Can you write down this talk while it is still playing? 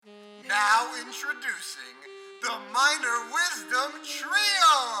Now introducing the Minor Wisdom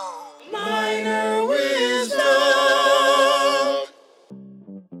Trio! Minor Wisdom!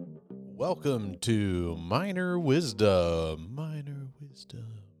 Welcome to Minor Wisdom.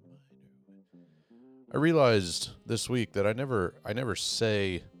 I realized this week that I never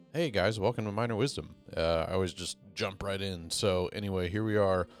say, "Hey guys, welcome to Minor Wisdom." I always just jump right in. So anyway, here we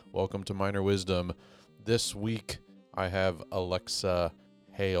are. Welcome to Minor Wisdom. This week I have Alexa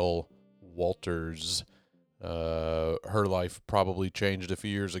Hale Walters. Her life probably changed a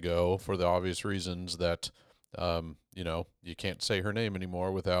few years ago for the obvious reasons that, you can't say her name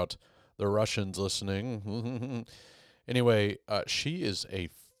anymore without the Russians listening. Anyway, she is a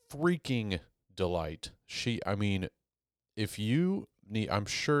freaking delight. If you need, I'm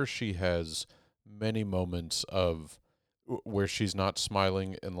sure she has many moments of where she's not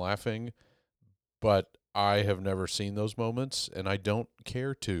smiling and laughing, but I have never seen those moments, and I don't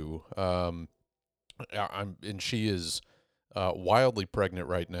care to. And she is wildly pregnant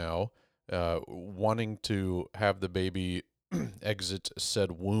right now, wanting to have the baby exit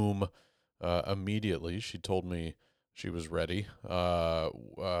said womb immediately. She told me she was ready,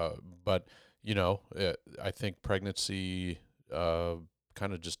 but I think pregnancy kind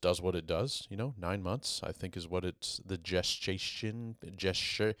of just does what it does. 9 months I think is what it's the gestation. I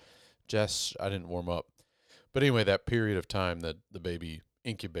didn't warm up, but anyway, that period of time that the baby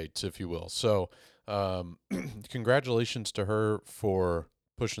incubates, if you will. So congratulations to her for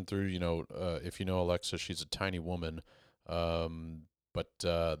pushing through. If you know Alexa, she's a tiny woman, but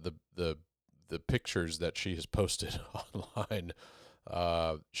the pictures that she has posted online,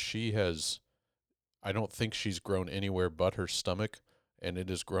 she has, I don't think she's grown anywhere but her stomach, and it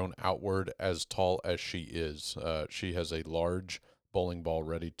has grown outward as tall as she is. She has a large bowling ball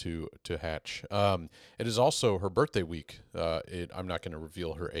ready to hatch. It is also her birthday week. I'm not going to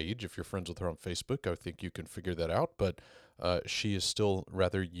reveal her age. If you're friends with her on Facebook, I think you can figure that out, but she is still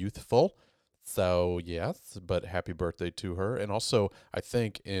rather youthful. So yes, but happy birthday to her. And also, I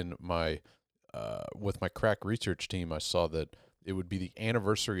think in my with my crack research team, I saw that it would be the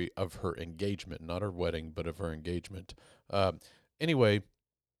anniversary of her engagement, not her wedding, but of her engagement. Anyway,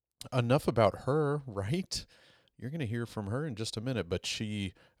 enough about her, right? You're going to hear from her in just a minute, but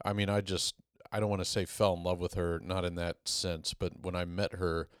I don't want to say fell in love with her, not in that sense, but when I met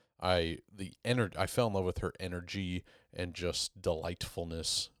her, I fell in love with her energy and just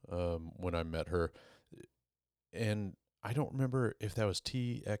delightfulness when I met her. And I don't remember if that was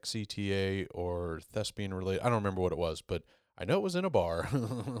TXETA or thespian related. I don't remember what it was, but I know it was in a bar.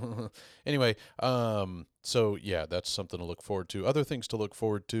 Anyway, so yeah, that's something to look forward to. Other things to look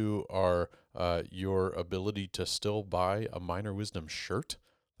forward to are your ability to still buy a Minor Wisdom shirt.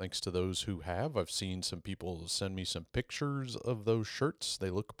 Thanks to those who have. I've seen some people send me some pictures of those shirts. They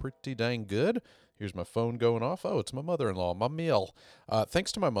look pretty dang good. Here's my phone going off. Oh, it's my mother-in-law, my meal.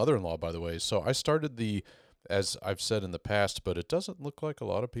 Thanks to my mother-in-law, by the way. So I started as I've said in the past, but it doesn't look like a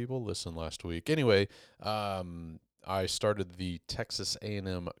lot of people listened last week. Anyway, I started the Texas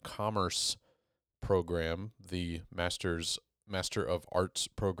A&M Commerce program, the Master of Arts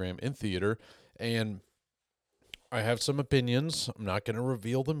program in theater, and I have some opinions. I'm not going to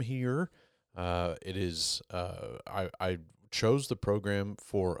reveal them here. It is I chose the program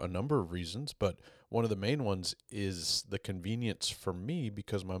for a number of reasons, but one of the main ones is the convenience for me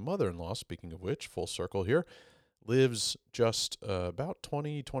because my mother-in-law, speaking of which, full circle here, lives just about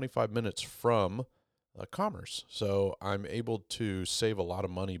 25 minutes from Commerce. So I'm able to save a lot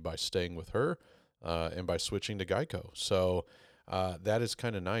of money by staying with her and by switching to Geico. So that is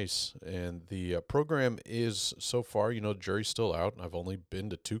kind of nice. And the program is, so far, jury's still out. I've only been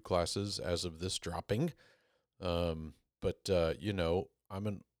to 2 classes as of this dropping. But I'm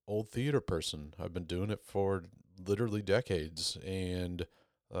an old theater person. I've been doing it for literally decades. And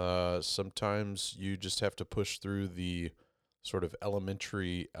sometimes you just have to push through the sort of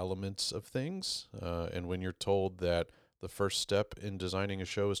elementary elements of things. And when you're told that the first step in designing a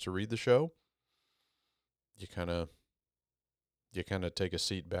show is to read the show, you kind of take a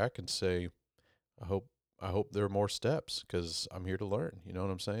seat back and say, I hope there are more steps because I'm here to learn. You know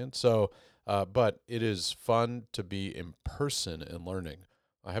what I'm saying? So, but it is fun to be in person and learning.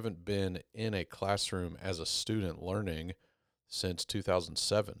 I haven't been in a classroom as a student learning since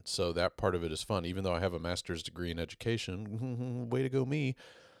 2007. So that part of it is fun. Even though I have a master's degree in education, way to go me,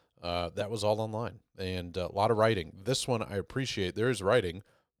 that was all online and a lot of writing. This one I appreciate. There is writing,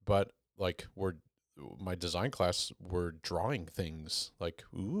 but like my design class, we're drawing things like,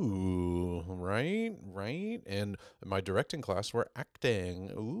 ooh, right. And my directing class, we're acting,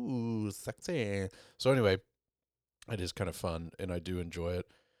 ooh, sexy. So anyway, it is kind of fun and I do enjoy it.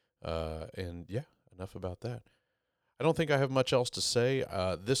 And yeah, enough about that. I don't think I have much else to say.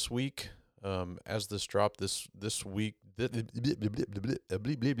 This week, as this dropped, this week, that's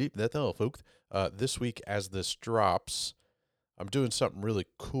all, folks. This week, as this drops, I'm doing something really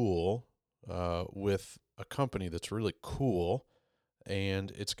cool with a company that's really cool,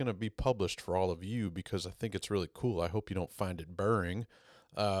 and it's going to be published for all of you because I think it's really cool. I hope you don't find it boring,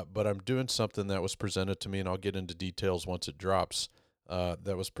 but I'm doing something that was presented to me, and I'll get into details once it drops.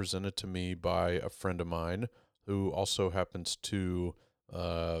 That was presented to me by a friend of mine who also happens to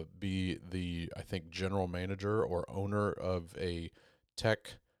be the, I think, general manager or owner of a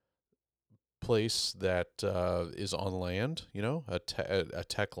tech place that is on land, a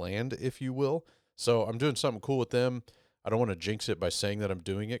tech land, if you will. So I'm doing something cool with them. I don't want to jinx it by saying that I'm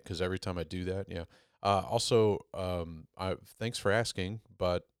doing it because every time I do that, yeah. Also, thanks for asking,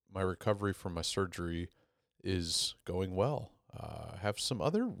 but my recovery from my surgery is going well. I have some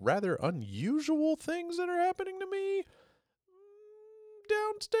other rather unusual things that are happening to me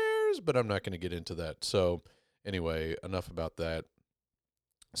downstairs, but I'm not going to get into that. So anyway, enough about that.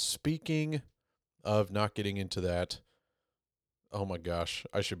 Speaking of not getting into that, oh my gosh,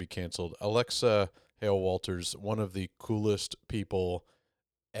 I should be canceled. Alexa Hale Walters, one of the coolest people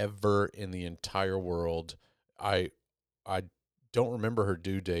ever in the entire world. I don't remember her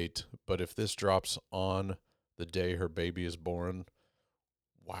due date, but if this drops on the day her baby is born,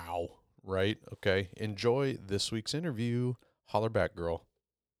 wow, right? Okay. Enjoy this week's interview. Holler back, girl.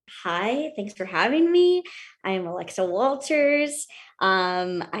 Hi, thanks for having me. I am Alexa Walters.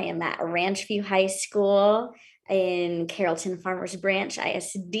 I am at Ranch View High School in Carrollton Farmers Branch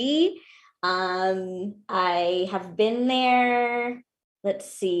ISD. I have been there.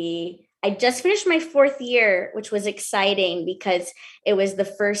 Let's see. I just finished my 4th year, which was exciting because it was the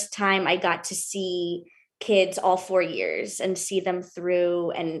first time I got to see kids all 4 years and see them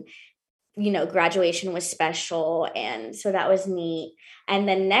through, and graduation was special. And so that was neat. And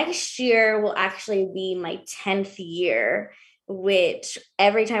then next year will actually be my 10th year, which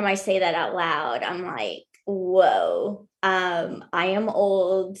every time I say that out loud, I'm like, whoa, I am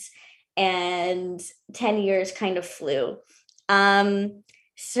old, and 10 years kind of flew.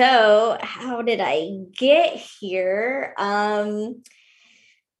 So how did I get here?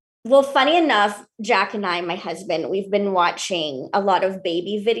 Well, funny enough, Jack and I, my husband, we've been watching a lot of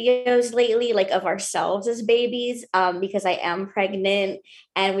baby videos lately, like of ourselves as babies, because I am pregnant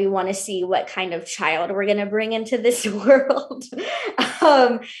and we want to see what kind of child we're going to bring into this world.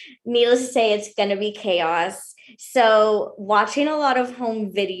 Needless to say, it's going to be chaos. So, watching a lot of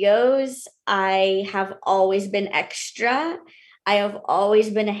home videos, I have always been extra. I have always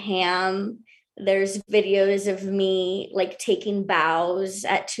been a ham. There's videos of me like taking bows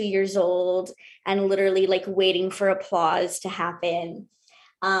at 2 years old and literally like waiting for applause to happen.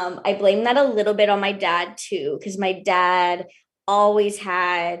 I blame that a little bit on my dad too, because my dad always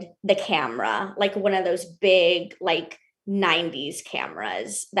had the camera, like one of those big, like 90s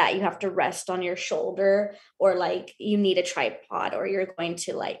cameras that you have to rest on your shoulder, or like you need a tripod or you're going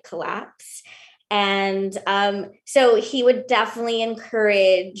to like collapse. And so he would definitely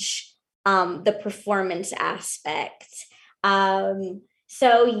encourage the performance aspect.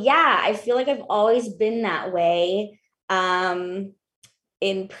 So yeah, I feel like I've always been that way. In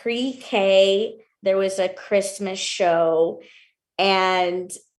pre-K, there was a Christmas show,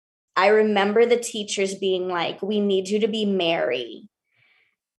 and I remember the teachers being like, "We need you to be Mary."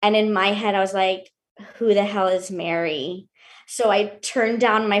 And in my head, I was like, who the hell is Mary? So I turned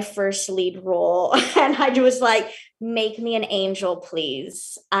down my first lead role and I was like, make me an angel,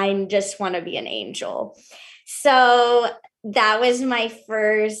 please. I just want to be an angel. So that was my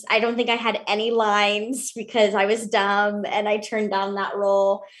first. I don't think I had any lines because I was dumb and I turned down that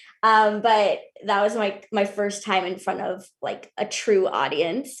role. But that was my first time in front of like a true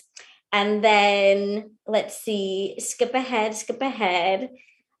audience. And then let's see, skip ahead.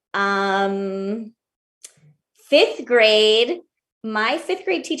 5th grade, my 5th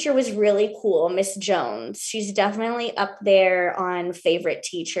grade teacher was really cool, Miss Jones. She's definitely up there on favorite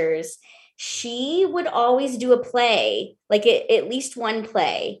teachers. She would always do a play, like at least one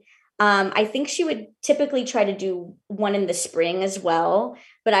play. I think she would typically try to do one in the spring as well.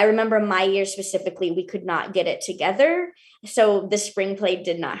 But I remember my year specifically, we could not get it together. So the spring play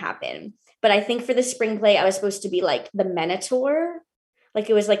did not happen. But I think for the spring play, I was supposed to be like the Minotaur. Like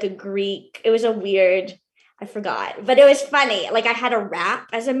it was like a Greek, it was a weird, I forgot, but it was funny. Like I had a rap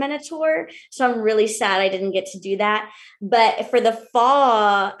as a Minotaur. So I'm really sad I didn't get to do that. But for the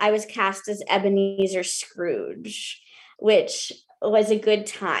fall, I was cast as Ebenezer Scrooge, which was a good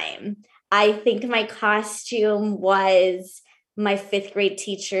time. I think my costume was my fifth grade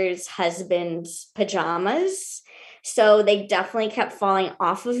teacher's husband's pajamas. So they definitely kept falling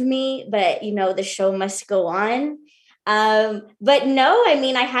off of me, but the show must go on. But no, I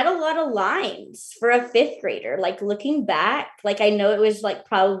mean, I had a lot of lines for a fifth grader. Like looking back, like I know it was like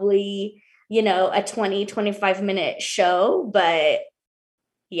probably, a 20-25 minute show, but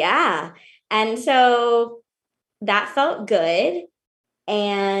yeah. And so that felt good.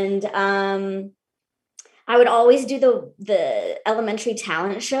 And I would always do the elementary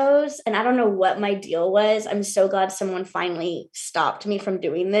talent shows, and I don't know what my deal was. I'm so glad someone finally stopped me from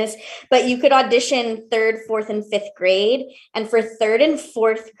doing this. But you could audition third, fourth, and fifth grade. And for third and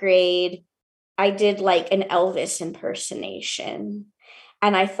fourth grade, I did like an Elvis impersonation.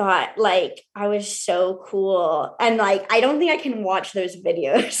 And I thought like I was so cool. And like, I don't think I can watch those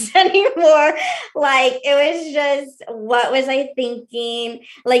videos anymore. Like, it was just, what was I thinking?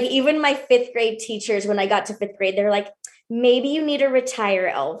 Like, even my fifth grade teachers, when I got to fifth grade, they're like, maybe you need to retire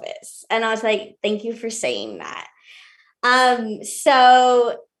Elvis. And I was like, thank you for saying that.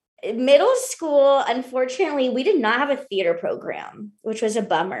 So middle school, unfortunately, we did not have a theater program, which was a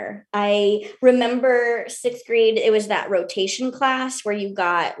bummer. I remember sixth grade, it was that rotation class where you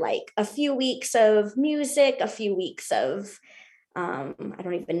got like a few weeks of music, a few weeks of, I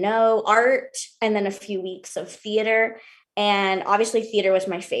don't even know, art, and then a few weeks of theater. And obviously theater was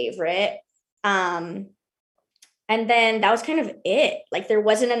my favorite. And then that was kind of it. Like there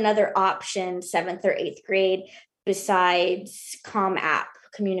wasn't another option, seventh or eighth grade, besides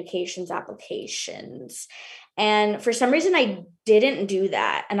communications applications. And for some reason, I didn't do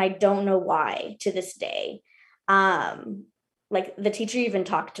that. And I don't know why to this day. Like the teacher even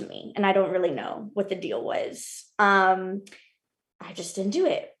talked to me, and I don't really know what the deal was. I just didn't do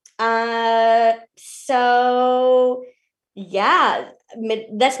it. So yeah,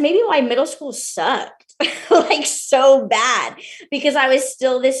 that's maybe why middle school sucked like so bad, because I was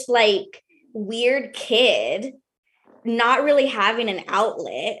still this like weird kid, not really having an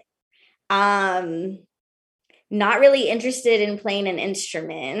outlet, not really interested in playing an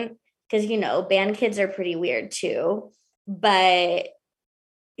instrument, because band kids are pretty weird too. But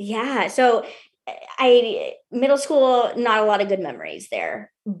yeah, so middle school, not a lot of good memories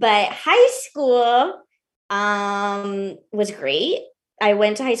there. But high school was great. I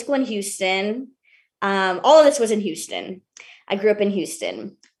went to high school in Houston. All of this was in Houston. I grew up in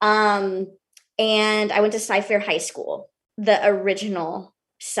Houston. And I went to Cy-Fair High School, the original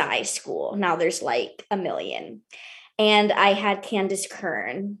Cy school. Now there's like a million. And I had Candace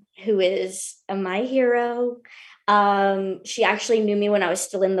Kern, who is my hero. She actually knew me when I was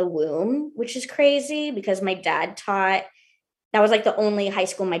still in the womb, which is crazy because my dad taught. That was like the only high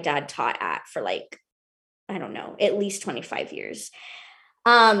school my dad taught at for like, I don't know, at least 25 years.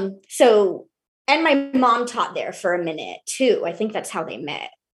 So, and my mom taught there for a minute too. I think that's how they met.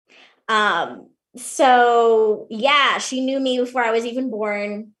 So yeah, she knew me before I was even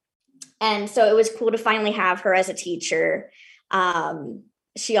born. And so it was cool to finally have her as a teacher.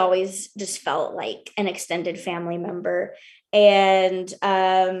 She always just felt like an extended family member. And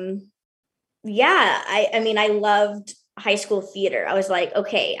yeah, I mean, I loved high school theater. I was like,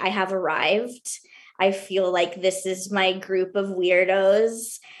 okay, I have arrived. I feel like this is my group of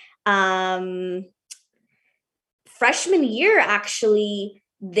weirdos. Freshman year, actually,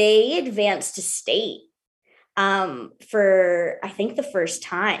 they advanced to state for, I think, the first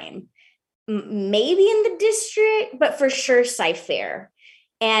time, maybe in the district, but for sure Cy-Fair.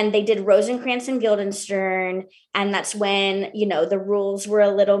 And they did Rosencrantz and Guildenstern. And that's when, the rules were a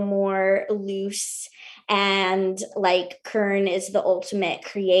little more loose. And like Kern is the ultimate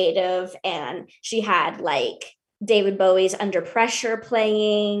creative. And she had like David Bowie's Under Pressure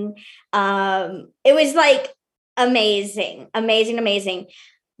playing. It was like amazing.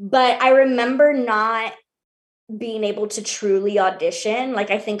 But I remember not being able to truly audition.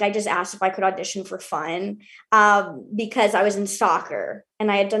 Like, I think I just asked if I could audition for fun, because I was in soccer,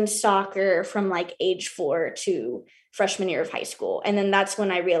 and I had done soccer from like age 4 to freshman year of high school. And then that's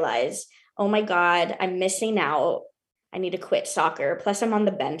when I realized, oh my God, I'm missing out. I need to quit soccer. Plus I'm on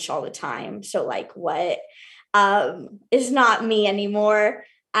the bench all the time. So like, what is not me anymore.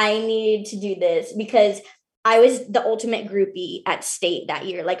 I need to do this because I was the ultimate groupie at state that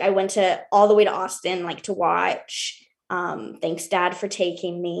year. Like I went all the way to Austin, like to watch. Thanks, Dad, for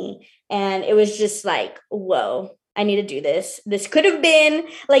taking me. And it was just like, whoa, I need to do this. This could have been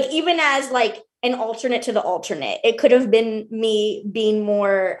like, even as like an alternate to the alternate, it could have been me being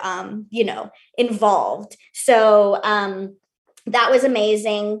more, involved. So that was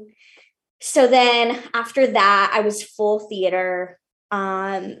amazing. So then after that, I was full theater.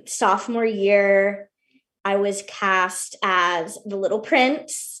 Sophomore year, I was cast as the Little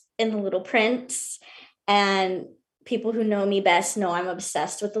Prince in The Little Prince. And people who know me best know I'm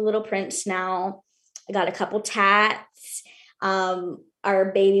obsessed with The Little Prince now. I got a couple tats.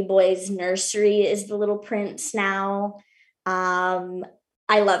 Our baby boy's nursery is The Little Prince now.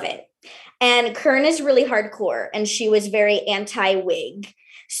 I love it. And Kern is really hardcore, and she was very anti-wig.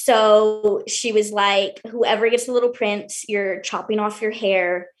 So she was like, whoever gets the Little Prince, you're chopping off your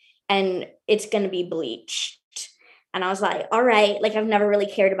hair and it's going to be bleached. And I was like, all right, like I've never really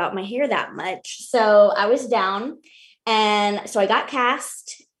cared about my hair that much. So I was down. And so I got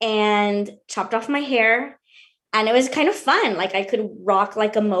cast and chopped off my hair. And it was kind of fun. Like I could rock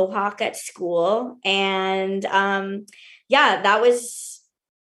like a mohawk at school. And yeah, that was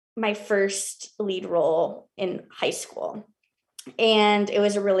my first lead role in high school. And it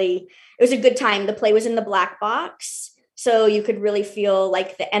was a good time. The play was in the Black Box, so you could really feel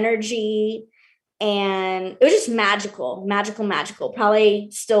like the energy, and it was just magical. Probably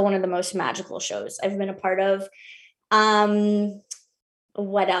still one of the most magical shows I've been a part of.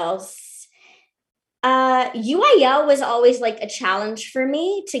 What else? UIL was always like a challenge for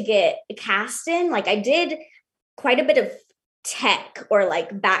me to get cast in. Like I did quite a bit of tech or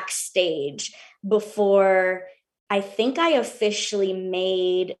like backstage before I think I officially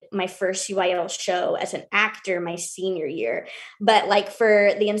made my first UIL show as an actor my senior year. But like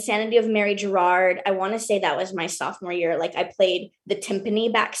for The Insanity of Mary Gerard, I want to say that was my sophomore year. Like I played the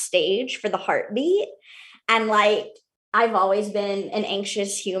timpani backstage for the Heartbeat. And like, I've always been an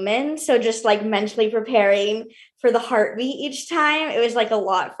anxious human. So just like mentally preparing for the Heartbeat each time, it was like a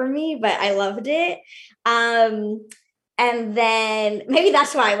lot for me, but I loved it. And then maybe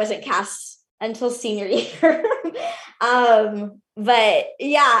that's why I wasn't cast until senior year. But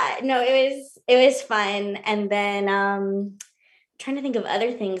yeah, no, it was fun. And then trying to think of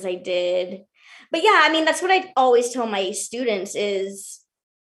other things I did. But yeah, I mean, that's what I always tell my students is,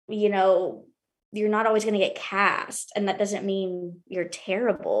 you know, you're not always going to get cast. And that doesn't mean you're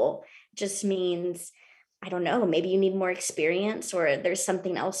terrible. It just means, I don't know, maybe you need more experience or there's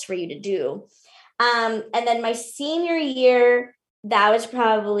something else for you to do. And then my senior year, that was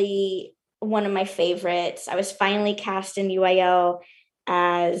probably one of my favorites. I was finally cast in UIL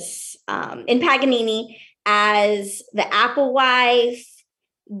as, in Paganini, as the Apple wife,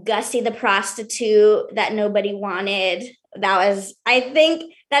 Gussie the prostitute that nobody wanted. That was, I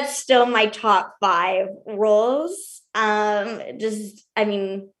think that's still my top 5 roles. Just, I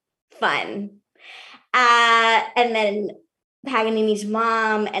mean, fun. And then Paganini's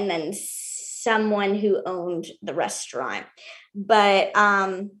mom, and then someone who owned the restaurant. But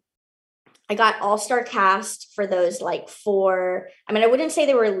I got all-star cast for those like 4. I mean, I wouldn't say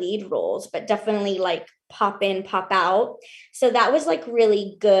they were lead roles, but definitely like pop in, pop out. So that was like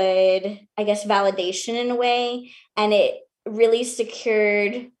really good, I guess, validation in a way. And it really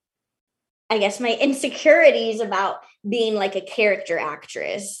secured, I guess, my insecurities about being like a character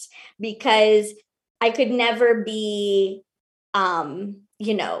actress, because I could never be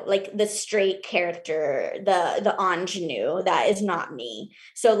you know, like the straight character, the ingenue. That is not me.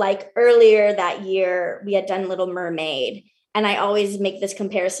 So like earlier that year, we had done Little Mermaid, and I always make this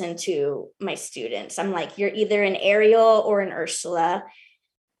comparison to my students. I'm like, you're either an Ariel or an Ursula,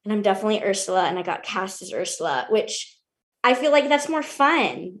 and I'm definitely Ursula, and I got cast as Ursula, which I feel like that's more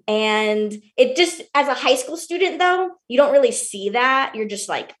fun. And it just, as a high school student though, you don't really see that. You're just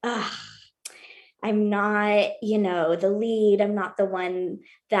like, ugh, I'm not, you know, the lead. I'm not the one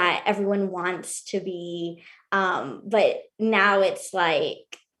that everyone wants to be. But now it's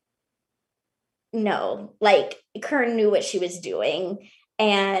like, no, like Kern knew what she was doing.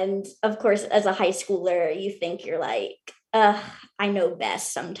 And of course, as a high schooler, you think you're like, I know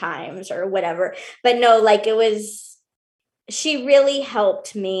best sometimes or whatever. But no, like she really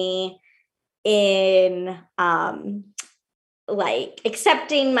helped me in like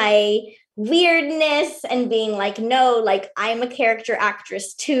accepting my weirdness and being like, no, like I'm a character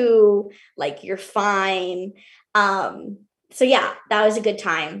actress too, like you're fine. So yeah, that was a good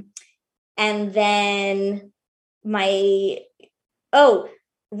time. And then rewind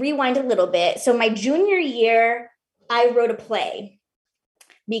a little bit. So my junior year, I wrote a play,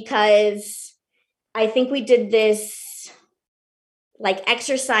 because I think we did this like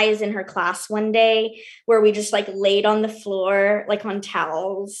exercise in her class one day where we just like laid on the floor, like on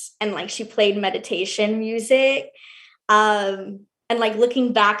towels, and like she played meditation music. And like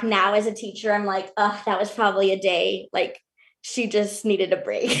looking back now as a teacher, I'm like, that was probably a day like she just needed a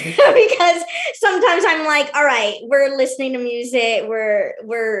break. Because sometimes I'm like, all right, we're listening to music,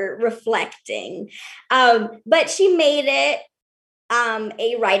 we're reflecting. But she made it.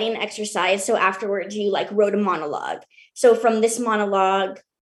 a writing exercise. So afterwards you like wrote a monologue. So from this monologue,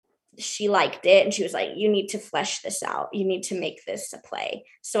 she liked it and she was like, you need to flesh this out. You need to make this a play.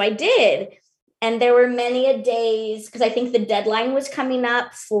 So I did. And there were many a days, because I think the deadline was coming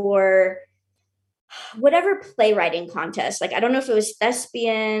up for whatever playwriting contest. Like, I don't know if it was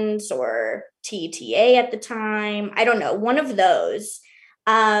Thespians or TTA at the time. I don't know, one of those.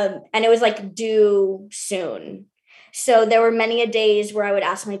 And it was like due soon. So there were many a days where I would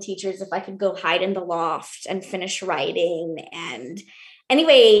ask my teachers if I could go hide in the loft and finish writing. And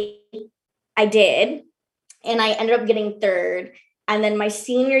anyway, I did. And I ended up getting third. And then my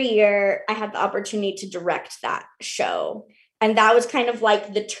senior year, I had the opportunity to direct that show. And that was kind of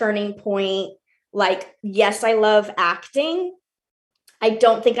like the turning point. Like, yes, I love acting. I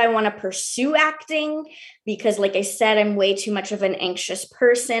don't think I want to pursue acting because, like I said, I'm way too much of an anxious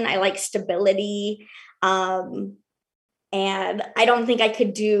person. I like stability. And I don't think I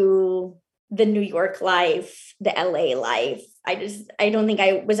could do the New York life, the LA life. I don't think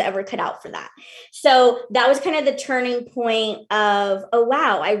I was ever cut out for that. So that was kind of the turning point of, oh,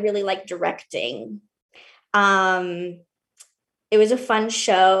 wow, I really like directing. It was a fun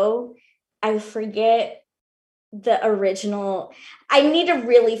show. I forget the original. I need to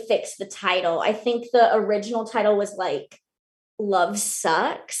really fix the title. I think the original title was like Love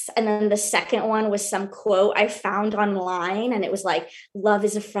Sucks. And then the second one was some quote I found online. And it was like, love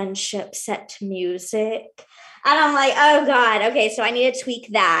is a friendship set to music. And I'm like, oh God, okay, so I need to tweak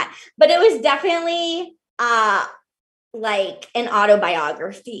that. But it was definitely like an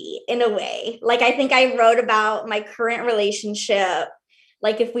autobiography in a way. Like, I think I wrote about my current relationship,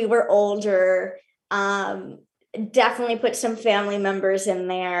 like if we were older, definitely put some family members in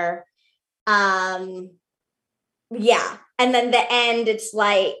there. Yeah. And then the end, it's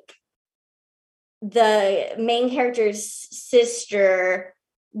like the main character's sister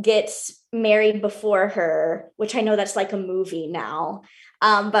gets married before her, which I know that's like a movie now.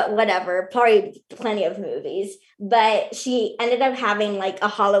 But whatever, probably plenty of movies. But she ended up having like a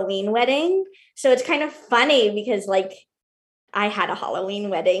Halloween wedding. So it's kind of funny because like I had a Halloween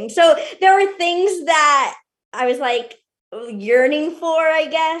wedding. So there were things that I was like yearning for, I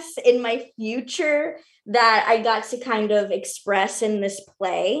guess, in my future that I got to kind of express in this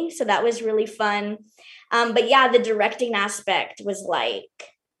play. So that was really fun. But yeah, the directing aspect was like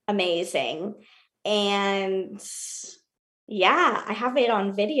amazing. And yeah, I have it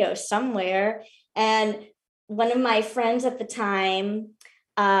on video somewhere. And one of my friends at the time,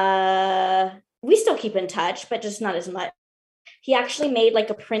 we still keep in touch, but just not as much. He actually made like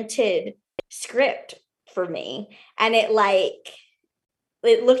a printed script for me. And it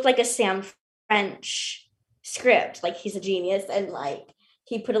looked like a Sam French script. Like, he's a genius. And like,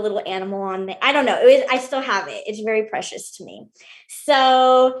 he put a little animal on there. I don't know. I still have it. It's very precious to me.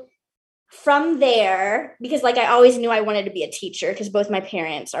 So from there, because like I always knew I wanted to be a teacher because both my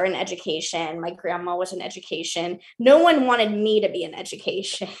parents are in education. My grandma was in education. No one wanted me to be in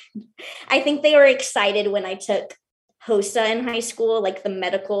education. I think they were excited when I took HOSA in high school, like the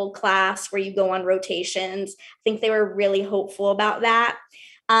medical class where you go on rotations. I think they were really hopeful about that.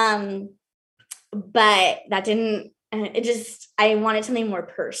 But that didn't, I wanted something more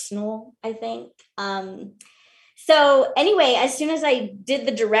personal, I think. So anyway, as soon as I did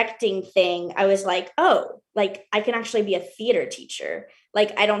the directing thing, I was like, oh, like I can actually be a theater teacher.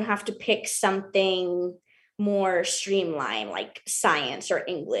 Like, I don't have to pick something more streamlined, like science or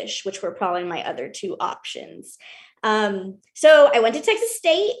English, which were probably my other two options. So I went to Texas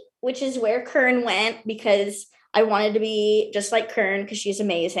State, which is where Kern went, because I wanted to be just like Kern because she's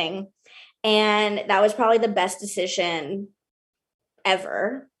amazing. And that was probably the best decision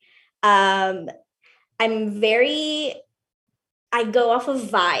ever. I go off of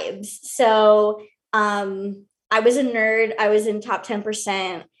vibes. So I was a nerd. I was in top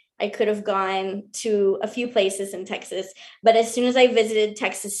 10%. I could have gone to a few places in Texas, but as soon as I visited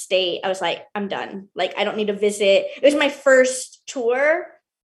Texas State, I was like, I'm done. Like, I don't need to visit. It was my first tour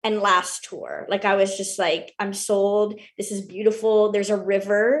and last tour. Like, I was just like, I'm sold. This is beautiful. There's a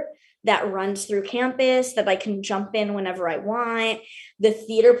river that runs through campus that I can jump in whenever I want. The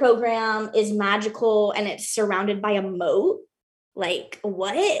theater program is magical and it's surrounded by a moat. Like,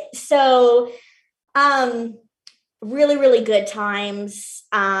 what? So, really, really good times.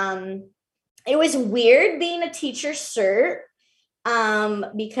 It was weird being a teacher cert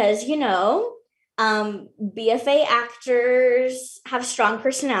because, BFA actors have strong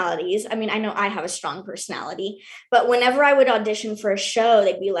personalities. I mean, I know I have a strong personality, but whenever I would audition for a show,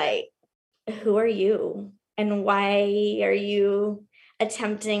 they'd be like, who are you? And why are you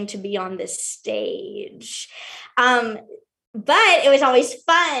attempting to be on this stage? but it was always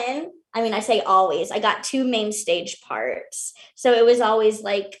fun. I mean, I say always, I got 2 main stage parts. So it was always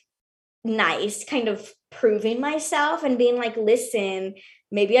like nice, kind of proving myself and being like, listen,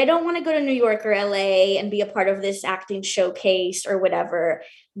 maybe I don't want to go to New York or LA and be a part of this acting showcase or whatever,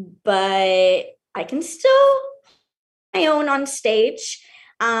 but I can still my own on stage.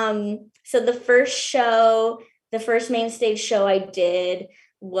 So the first main stage show I did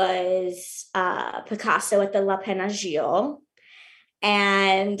was Picasso at the La Panagio.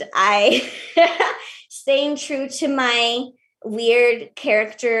 And I, staying true to my weird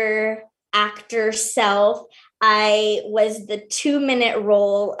character actor self, I was the 2-minute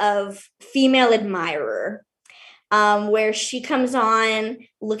role of female admirer, where she comes on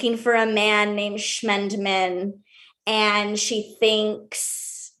looking for a man named Schmendman, and she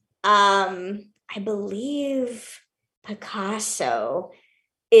thinks, I believe Picasso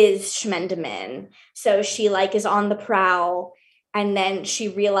is Schmendman. So she like is on the prowl, and then she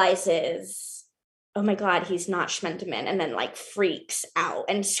realizes, oh my God, he's not Schmendman, and then like freaks out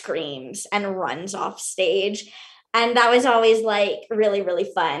and screams and runs off stage. And that was always like really, really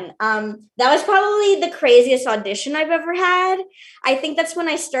fun. That was probably the craziest audition I've ever had. I think that's when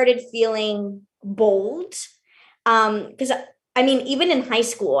I started feeling bold. Because I mean, even in high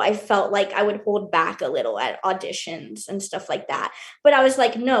school, I felt like I would hold back a little at auditions and stuff like that. But I was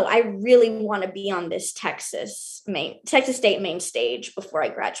like, no, I really want to be on this Texas State main stage before I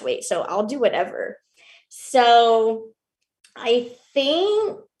graduate. So I'll do whatever. So I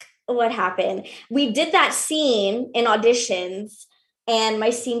think what happened, we did that scene in auditions, and my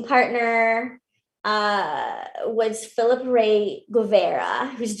scene partner was Philip Ray Guevara,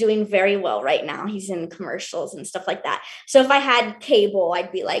 who's doing very well right now. He's in commercials and stuff like that. So if I had cable,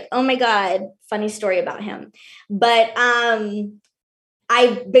 I'd be like, oh my God, funny story about him. But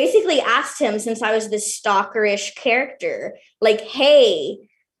I basically asked him, since I was this stalkerish character, like, hey,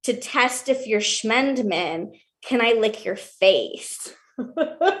 to test if you're Schmendman, can I lick your face?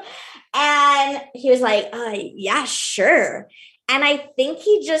 And he was like, yeah, sure. And I think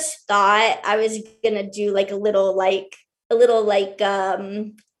he just thought I was gonna do like a little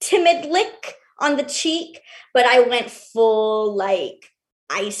timid lick on the cheek, but I went full like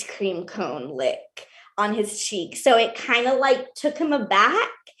ice cream cone lick on his cheek. So it kind of like took him aback,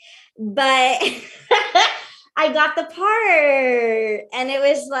 but I got the part, and it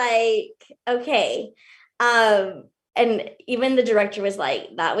was like, okay. And even the director was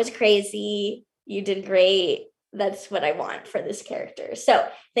like, that was crazy. You did great. That's what I want for this character. So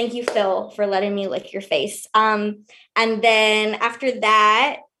thank you, Phil, for letting me lick your face. And then after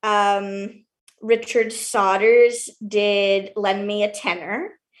that, Richard Sodders did Lend Me a Tenor,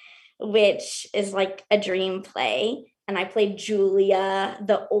 which is like a dream play. And I played Julia,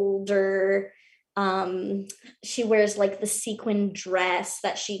 the older, she wears like the sequin dress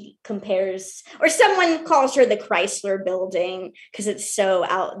that she compares, or someone calls her the Chrysler Building because it's so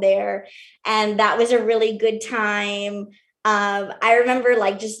out there. And that was a really good time. I remember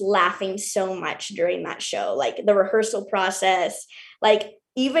like just laughing so much during that show, like the rehearsal process, like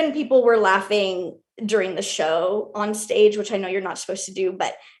even people were laughing during the show on stage, which I know you're not supposed to do,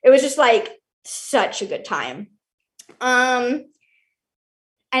 but it was just like such a good time.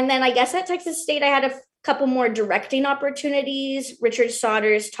 And then I guess at Texas State, I had a couple more directing opportunities. Richard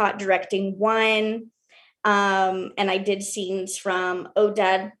Sodders taught directing one. And I did scenes from Oh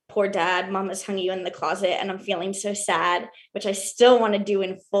Dad, Poor Dad, Mama's Hung You in the Closet, and I'm Feeling So Sad, which I still want to do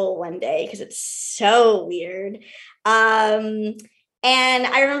in full one day because it's so weird. And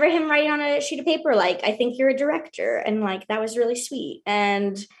I remember him writing on a sheet of paper, like, I think you're a director. And like, that was really sweet.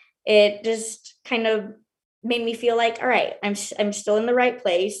 And it just kind of made me feel like, all right, I'm still in the right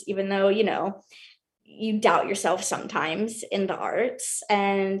place, even though, you know, you doubt yourself sometimes in the arts.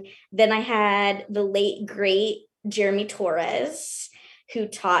 And then I had the late, great Jeremy Torres, who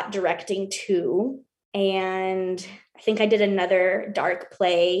taught directing too. And I think I did another dark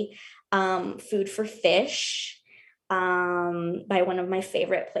play, Food for Fish, by one of my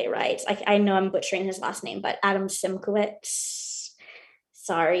favorite playwrights. I know I'm butchering his last name, but Adam Simkowitz.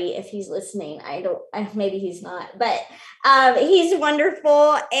 Sorry if he's listening. Maybe he's not, but he's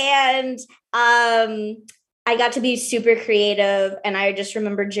wonderful. And I got to be super creative. And I just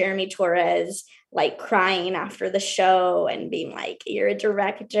remember Jeremy Torres like crying after the show and being like, you're a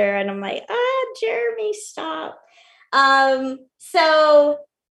director. And I'm like, Jeremy, stop. So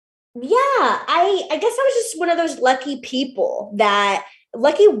yeah, I guess I was just one of those lucky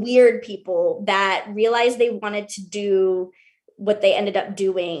weird people that realized they wanted to do what they ended up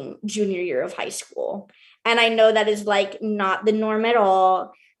doing junior year of high school. And I know that is like not the norm at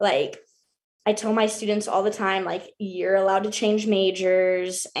all. Like I tell my students all the time, like, you're allowed to change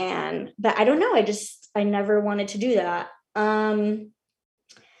majors, but I don't know. I never wanted to do that.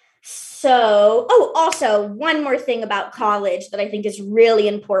 Also, one more thing about college that I think is really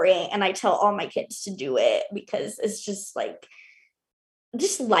important, and I tell all my kids to do it because it's just like,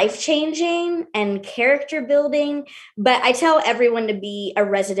 just life changing and character building. But I tell everyone to be a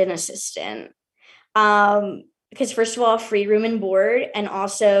resident assistant. Because first of all, free room and board, and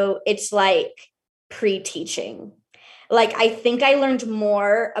also it's like pre-teaching. Like, I think I learned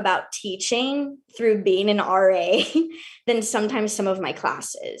more about teaching through being an RA than sometimes some of my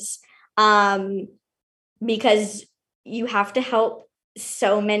classes. Because you have to help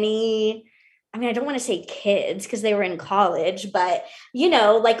so many, I mean, I don't want to say kids because they were in college, but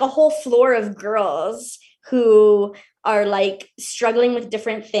like a whole floor of girls who are like struggling with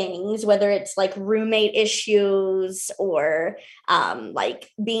different things, whether it's like roommate issues or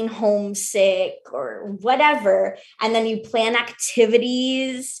like being homesick or whatever. And then you plan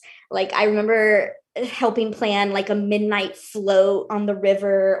activities. Like, I remember helping plan like a midnight float on the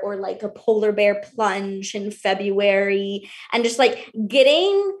river or like a polar bear plunge in February, and just like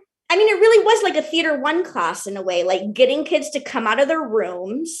I mean, it really was like a theater one class in a way, like getting kids to come out of their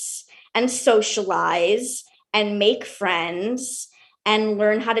rooms and socialize and make friends and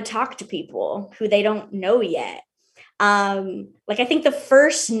learn how to talk to people who they don't know yet. Like, I think the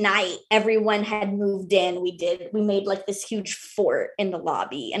first night everyone had moved in, we made like this huge fort in the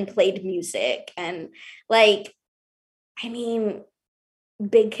lobby and played music, and like, I mean,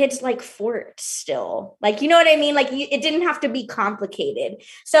 big kids like forts still, like, you know what I mean? Like, it didn't have to be complicated.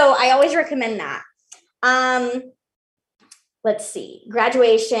 So I always recommend that. Let's see,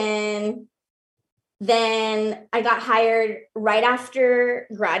 graduation. Then I got hired right after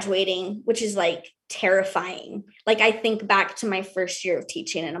graduating, which is like terrifying. Like, I think back to my first year of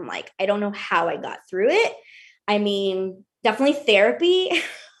teaching and I'm like, I don't know how I got through it. I mean, definitely therapy.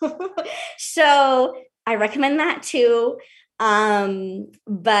 So I recommend that too.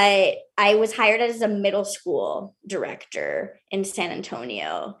 But I was hired as a middle school director in San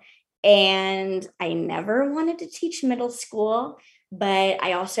Antonio, and I never wanted to teach middle school, but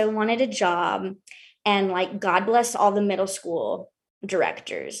I also wanted a job. And like, God bless all the middle school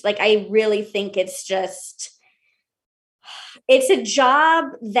directors. Like, I really think it's a job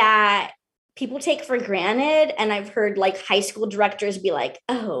that people take for granted. And I've heard like high school directors be like,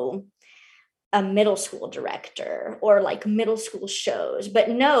 oh, a middle school director or like middle school shows. But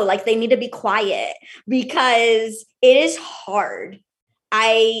no, like, they need to be quiet because it is hard.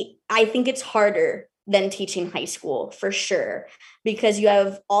 I think it's harder than teaching high school for sure, because you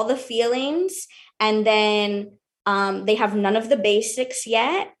have all the feelings, and then they have none of the basics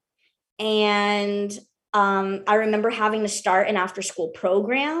yet. And I remember having to start an after school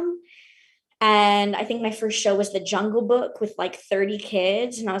program. And I think my first show was The Jungle Book with like 30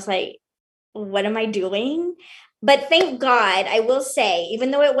 kids. And I was like, what am I doing? But thank God, I will say,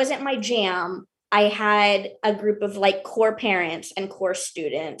 even though it wasn't my jam, I had a group of like core parents and core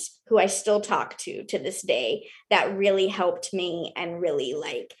students who I still talk to this day that really helped me and really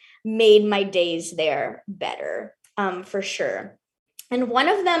like made my days there better, for sure. And one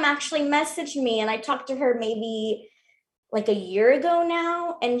of them actually messaged me, and I talked to her maybe like a year ago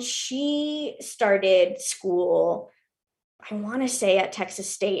now, and she started school, I want to say at Texas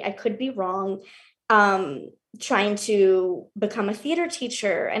State. I could be wrong. Trying to become a theater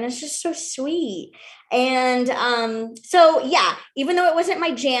teacher, and it's just so sweet. And so yeah, even though it wasn't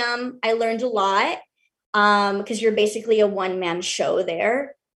my jam, I learned a lot, because you're basically a one-man show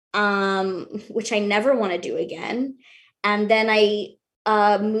there, which I never want to do again. And then I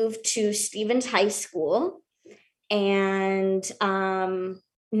moved to Stevens High School, and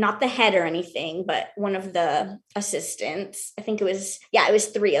not the head or anything, but one of the assistants. I think it was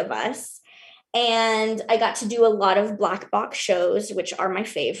three of us. And I got to do a lot of black box shows, which are my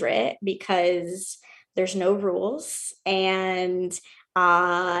favorite because there's no rules, and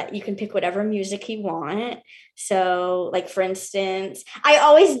you can pick whatever music you want. So like, for instance, I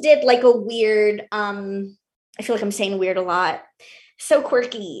always did like a weird, I feel like I'm saying weird a lot. So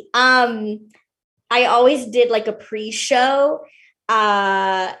quirky. I always did like a pre-show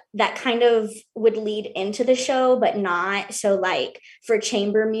that kind of would lead into the show, but not. So like for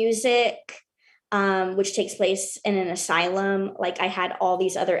chamber music, which takes place in an asylum, like I had all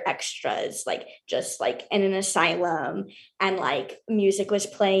these other extras, like just like in an asylum, and like music was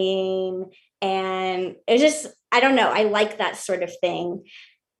playing, and it just, I don't know, I like that sort of thing.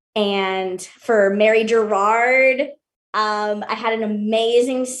 And for Mary Gerard, I had an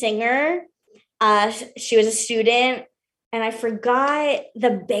amazing singer. She was a student. and I forgot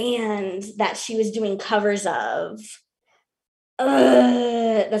the band that she was doing covers of.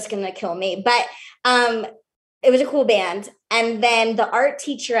 That's gonna kill me. But it was a cool band. And then the art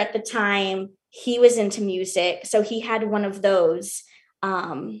teacher at the time, he was into music, so he had one of those.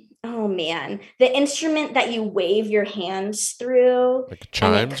 Oh man, the instrument that you wave your hands through, Like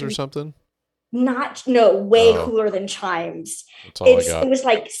chimes or something? Way cooler than chimes. That's all I got. It was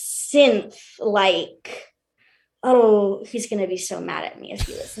like synth, like, oh, he's gonna be so mad at me if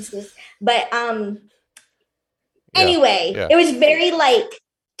he listens to this. But anyway, it was very like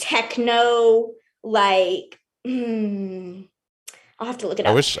techno, like I'll have to look it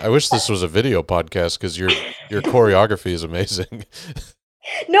up. I wish this was a video podcast, because your choreography is amazing.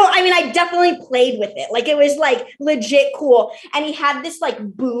 No, I mean, I definitely played with it. Like, it was like legit cool. And he had this like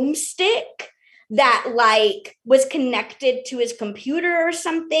boomstick that like was connected to his computer or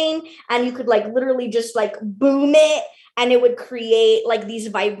something. And you could like literally just like boom it and it would create like these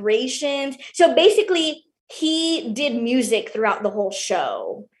vibrations. So basically he did music throughout the whole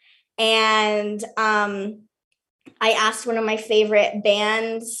show. And I asked one of my favorite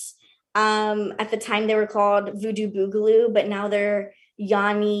bands. At the time they were called Voodoo Boogaloo, but now they're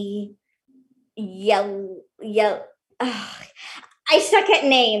Yanni I suck at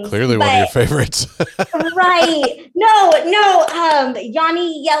names. Clearly one of your favorites. Right. No.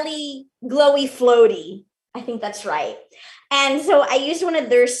 Yanni Yelly Glowy Floaty. I think that's right. And so I used one of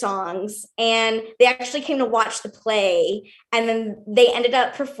their songs, and they actually came to watch the play, and then they ended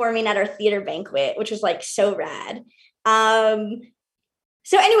up performing at our theater banquet, which was like so rad.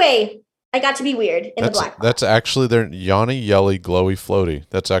 So anyway, I got to be weird in the Black Box. That's actually their Yanni Yelly Glowy Floaty.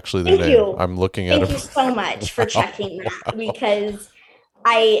 That's actually their name. You. I'm looking at it. Thank you so much for checking that, because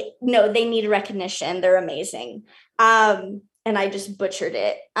I know they need recognition. They're amazing. And I just butchered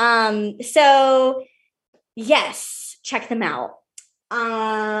it. So yes, check them out.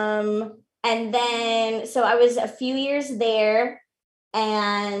 And then, so I was a few years there,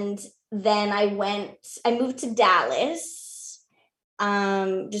 and then I moved to Dallas.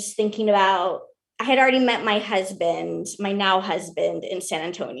 Just thinking about, I had already met my now husband in San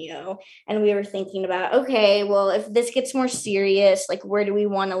Antonio. And we were thinking about, okay, well, if this gets more serious, like, where do we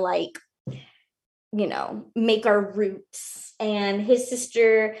want to like, make our roots? And his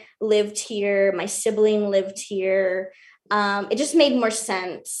sister lived here. My sibling lived here. It just made more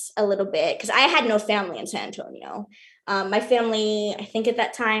sense a little bit, because I had no family in San Antonio. My family, I think at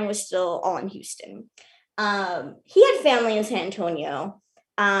that time, was still all in Houston. He had family in San Antonio,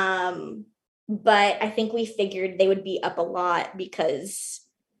 but I think we figured they would be up a lot, because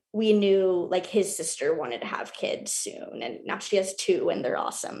we knew like his sister wanted to have kids soon, and now she has 2 and they're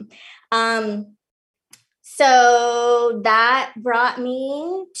awesome. So that brought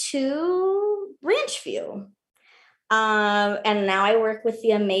me to Ranchview. And now I work with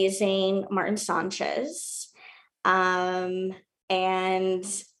the amazing Martin Sanchez. And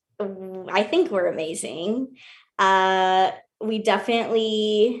I think we're amazing. We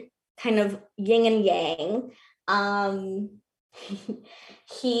definitely kind of yin and yang.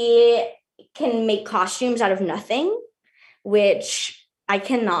 He can make costumes out of nothing, which I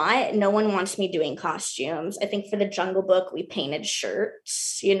cannot. No one wants me doing costumes. I think for the Jungle Book, we painted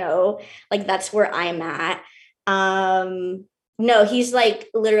shirts, like that's where I'm at. No, he's like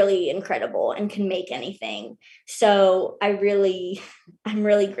literally incredible and can make anything. So I'm really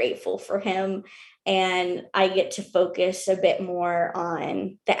grateful for him. And I get to focus a bit more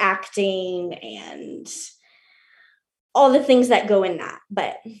on the acting and all the things that go in that.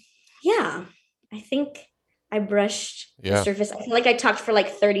 But yeah, I think I brushed the surface. I feel like I talked for like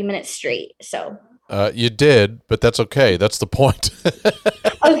 30 minutes straight. So you did, but that's okay. That's the point.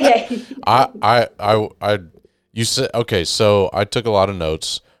 Okay. You said, okay, so I took a lot of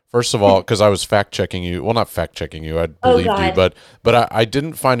notes. First of all, because I was fact checking you. Well, not fact checking you. I believed you, but I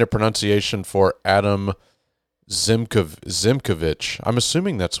didn't find a pronunciation for Adam Zimkovich. I'm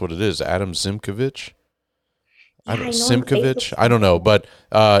assuming that's what it is. Adam Zimkovich. Simkovich. I don't know, but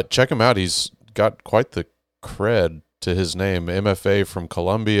check him out. He's got quite the cred to his name. MFA from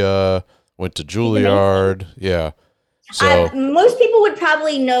Columbia, went to Juilliard. Yeah. So most people would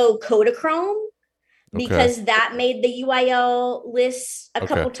probably know Kodachrome, because that made the UIL list a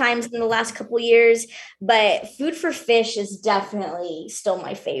couple times in the last couple years. But Food for Fish is definitely still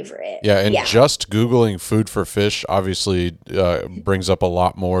my favorite. Yeah, and just Googling Food for Fish obviously brings up a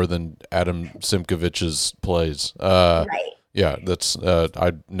lot more than Adam Simkovich's plays. Right. Yeah, that's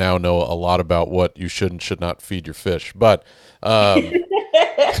I now know a lot about what you should and should not feed your fish. But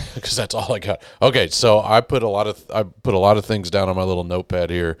because that's all I got. Okay, so I put a lot of things down on my little notepad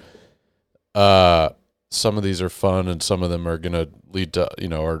here. some of these are fun and some of them are going to lead to,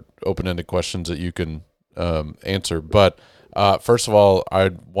 are open-ended questions that you can answer. But first of all, I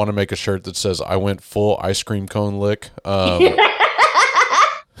want to make a shirt that says I went full ice cream cone lick. Oh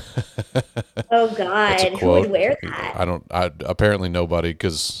God, who would wear that? Apparently nobody,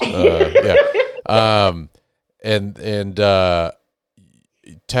 because yeah. And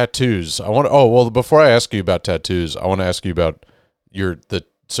tattoos. Before I ask you about tattoos, I want to ask you about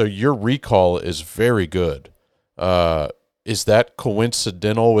so your recall is very good. Is that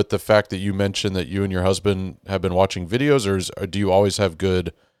coincidental with the fact that you mentioned that you and your husband have been watching videos, or do you always have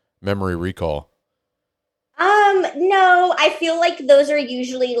good memory recall? No, I feel like those are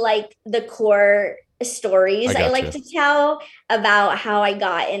usually like the core stories I like to tell about how I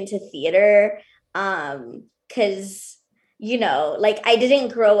got into theater. Because, like I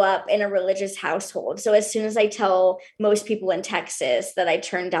didn't grow up in a religious household. So as soon as I tell most people in Texas that I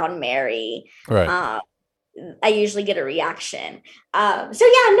turned down Mary, right. I usually get a reaction. So yeah,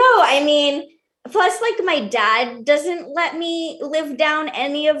 no, I mean, plus like my dad doesn't let me live down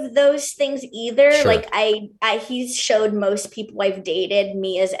any of those things either. Sure. Like he's showed most people I've dated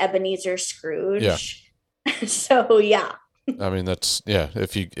me as Ebenezer Scrooge. Yeah. So yeah. I mean, that's, yeah,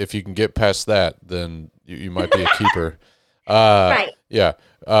 if you can get past that, then you might be a keeper. Right. Yeah.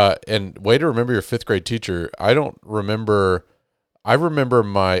 And way to remember your 5th grade teacher. I remember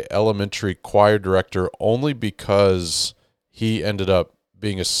my elementary choir director only because he ended up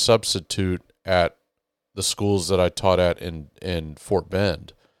being a substitute at the schools that I taught at in Fort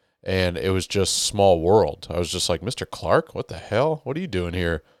Bend. And it was just small world. I was just like, Mr. Clark, what the hell? What are you doing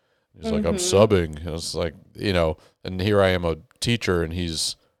here? He's like, I'm subbing. I was like, and here I am, a teacher, and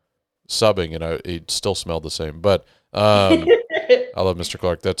he's subbing, and it still smelled the same. But I love Mr.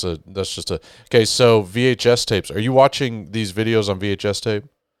 Clark. That's just okay. So VHS tapes. Are you watching these videos on VHS tape?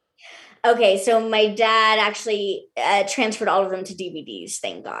 Okay, so my dad actually transferred all of them to DVDs,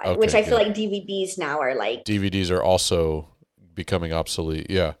 thank God. Okay, which I feel like DVDs now are like... DVDs are also becoming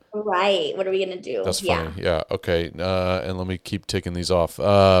obsolete, yeah. Right, what are we going to do? That's funny, yeah. Okay, and let me keep ticking these off.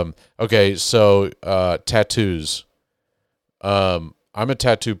 Okay, so tattoos. I'm a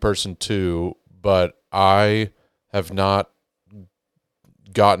tattoo person too, but I have not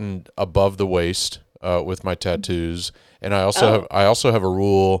gotten above the waist with my tattoos. And I also have a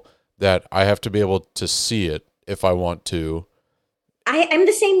rule that I have to be able to see it if I want to. I'm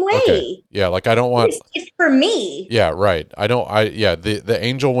the same way. Okay. Yeah, like I don't want... It's for me. Yeah, right. The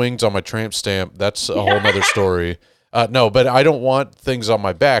angel wings on my tramp stamp, that's a whole nother story. No, but I don't want things on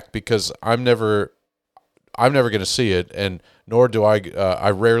my back because I'm never going to see it, and nor do I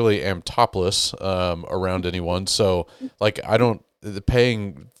rarely am topless around anyone. So like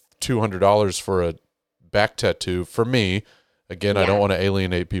paying $200 for a back tattoo for me, again, I don't want to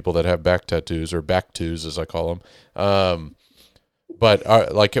alienate people that have back tattoos, or back twos as I call them. But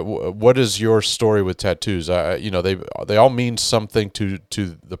what is your story with tattoos? They all mean something to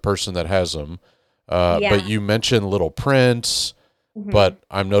the person that has them. But you mentioned little prints, but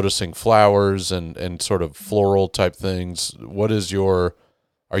I'm noticing flowers and sort of floral type things. What is are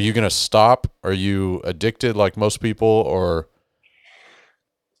you going to stop? Are you addicted like most people, or?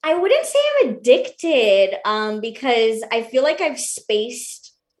 I wouldn't say I'm addicted, because I feel like I've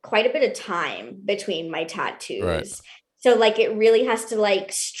spaced quite a bit of time between my tattoos. Right. So like it really has to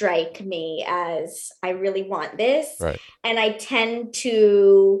like strike me as I really want this. Right. And I tend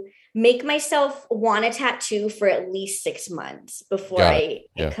to make myself want a tattoo for at least 6 months before I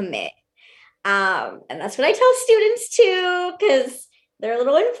commit. And that's what I tell students too, because they're a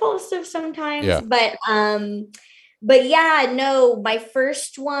little impulsive sometimes. Yeah. But yeah, no, my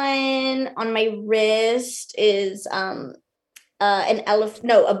first one on my wrist is a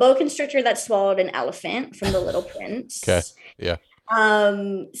boa constrictor that swallowed an elephant from The Little Prince. Okay. Yeah.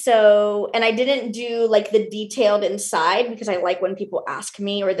 So, and I didn't do like the detailed inside because I like when people ask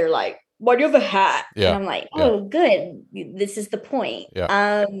me, or they're like, why do you have a hat? Yeah. And I'm like, oh, good. This is the point.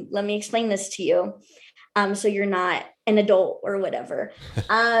 Yeah. Let me explain this to you. So you're not an adult or whatever.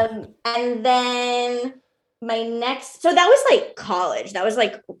 And then so that was like college. That was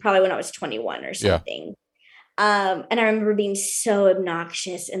like probably when I was 21 or something. Yeah. And I remember being so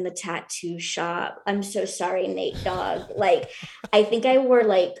obnoxious in the tattoo shop. I'm so sorry, Nate Dogg. Like, I think I wore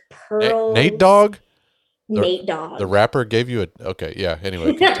like pearls. Nate Dogg? Nate Dogg. The rapper gave you okay. Yeah.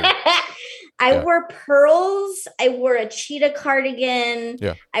 Anyway. I wore pearls. I wore a cheetah cardigan.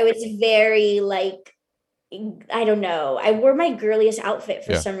 Yeah. I was very like, I don't know. I wore my girliest outfit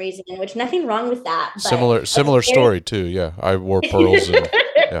for some reason, which nothing wrong with that. But similar story too. Yeah. I wore pearls.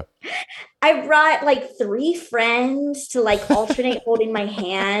 I brought like 3 friends to like alternate holding my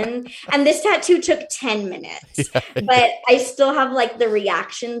hand. And this tattoo took 10 minutes. Yeah. But I still have like the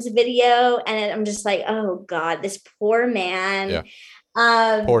reactions video. And I'm just like, oh God, this poor man. Yeah.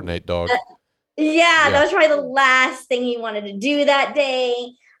 Um, Poor Nate Dogg. yeah, Yeah. that was probably the last thing he wanted to do that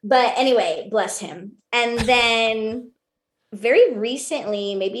day. But anyway, bless him. And then very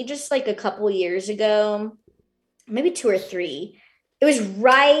recently, maybe just like a couple years ago, maybe 2 or 3, it was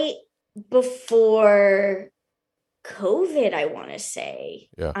right before COVID, I want to say.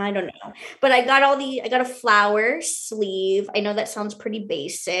 Yeah. I don't know. But I got a flower sleeve. I know that sounds pretty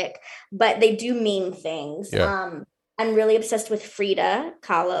basic, but they do mean things. Yeah. I'm really obsessed with Frida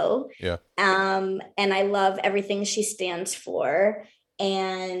Kahlo. Yeah. And I love everything she stands for.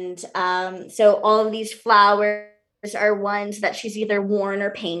 And so all of these flowers are ones that she's either worn or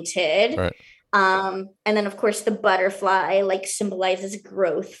painted. Right. And then of course the butterfly like symbolizes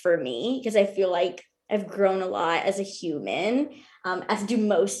growth for me because I feel like I've grown a lot as a human, as do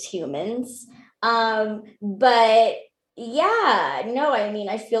most humans. But yeah, no, I mean,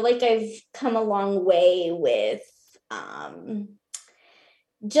 I feel like I've come a long way with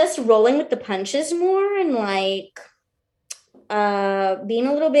just rolling with the punches more and like being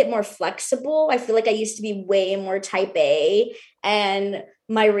a little bit more flexible. I feel like I used to be way more type A and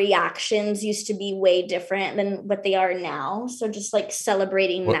my reactions used to be way different than what they are now. So just like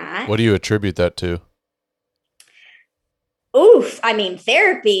celebrating that. What do you attribute that to? Oof, I mean,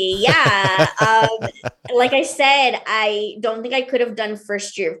 therapy. Yeah. Like I said, I don't think I could have done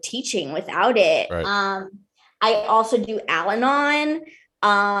first year of teaching without it. Right. I also do Al-Anon,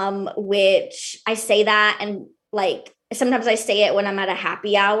 which I say that and like sometimes I say it when I'm at a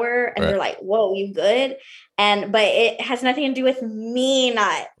happy hour and they're like, whoa, you good? But it has nothing to do with me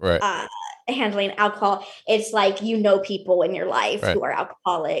not handling alcohol. It's like, you know, people in your life who are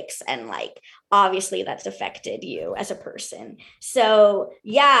alcoholics and like, obviously that's affected you as a person. So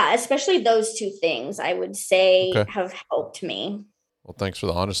yeah, especially those 2 things I would say have helped me. Well, thanks for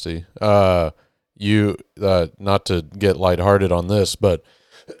the honesty. You, not to get lighthearted on this, but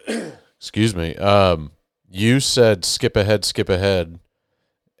excuse me. You said skip ahead,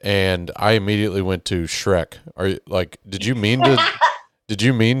 and I immediately went to Shrek. Are you like, did you mean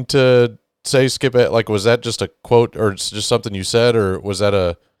to say skip ahead? Like, was that just a quote or just something you said, or was that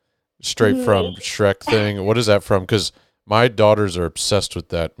a straight from Shrek thing? What is that from? Because my daughters are obsessed with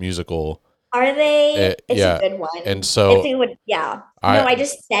that musical. Are they? It's a good one. And so, I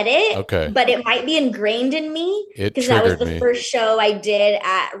just said it. Okay. But it might be ingrained in me because that was the first show I did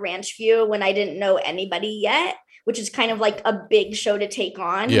at Ranch View when I didn't know anybody yet, which is kind of like a big show to take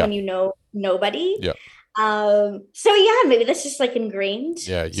on when you know nobody. Yeah. So yeah, maybe that's just like ingrained.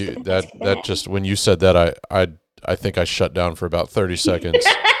 Yeah. That just, when you said that, I think I shut down for about 30 seconds.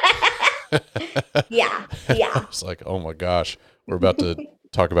 Yeah. I was like, oh my gosh, we're about to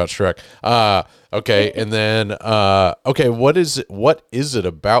talk about Shrek. Okay. And then, okay. What is it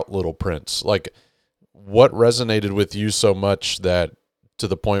about Little Prince? Like, what resonated with you so much that to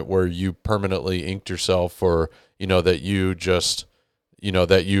the point where you permanently inked yourself, or, you know, that you just, you know,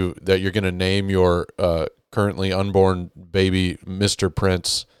 that you're going to name your, currently unborn baby, Mr.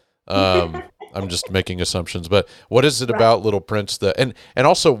 Prince. I'm just making assumptions, but what is it about Little Prince and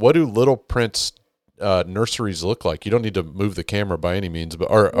also what do Little Prince nurseries look like? You don't need to move the camera by any means, but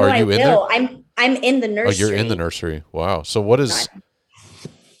are you in there? I'm in the nursery. Oh, you're in the nursery. Wow. So what is?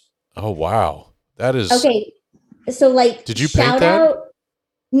 Oh wow, that is okay. So like, did you paint that?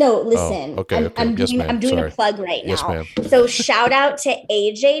 No, listen. Oh, okay. I'm doing a plug right now. Yes, ma'am. So shout out to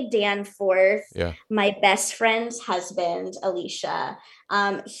AJ Danforth, yeah, my best friend's husband, Alicia.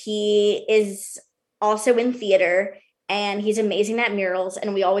 He is also in theater. And he's amazing at murals.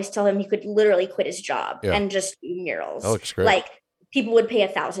 And we always tell him he could literally quit his job and just do murals. That looks great. Like people would pay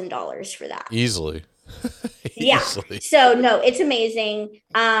 $1,000 for that. Easily. Yeah. So no, it's amazing.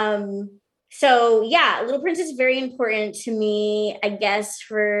 So yeah, Little Prince is very important to me, I guess,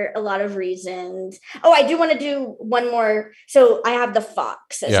 for a lot of reasons. Oh, I do want to do one more. So I have the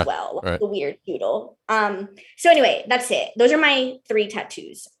fox as well, the weird doodle. So anyway, that's it. Those are my 3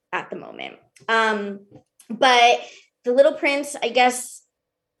 tattoos at the moment. But the Little Prince, I guess,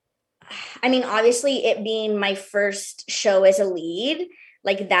 I mean, obviously it being my first show as a lead,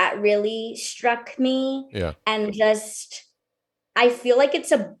 like that really struck me. Yeah. And just, I feel like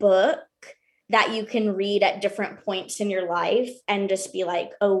it's a book that you can read at different points in your life and just be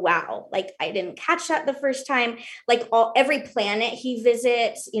like, oh, wow, like I didn't catch that the first time. Like every planet he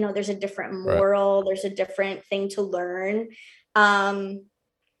visits, you know, there's a different moral, there's a different thing to learn.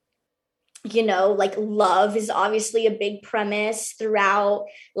 You know, like love is obviously a big premise throughout.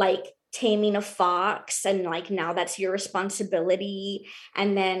 Like taming a fox, and like now that's your responsibility.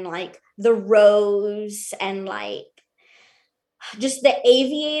 And then like the rose, and like just the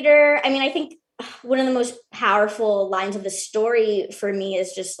aviator. I mean, I think one of the most powerful lines of the story for me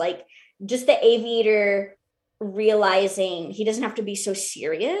is just the aviator realizing he doesn't have to be so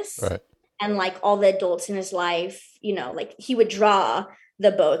serious. Right. And like all the adults in his life, like he would draw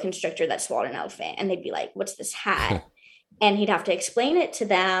the boa constrictor that swallowed an elephant, and they'd be like, what's this hat? And he'd have to explain it to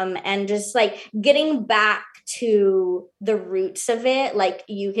them. And just like getting back to the roots of it, like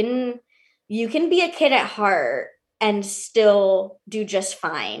you can be a kid at heart and still do just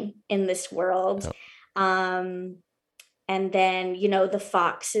fine in this world. Yep. And then, the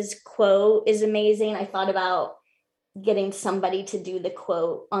fox's quote is amazing. I thought about getting somebody to do the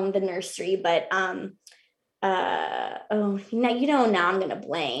quote on the nursery, but now I'm gonna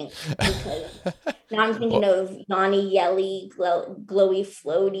blank, because now I'm thinking of Yanni Yelly glowy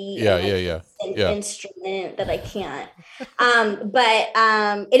floaty instrument that I can't. But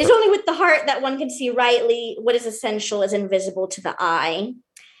it is only with the heart that one can see rightly. What is essential is invisible to the eye.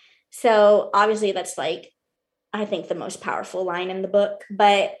 So obviously that's like, I think, the most powerful line in the book.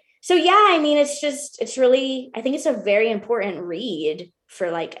 But so yeah, I mean, it's really, I think it's a very important read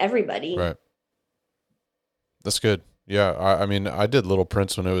for like everybody. Right. That's good. Yeah. I mean, I did Little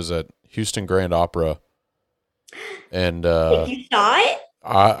Prince when it was at Houston Grand Opera. And you saw it?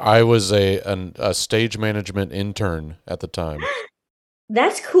 I was a stage management intern at the time.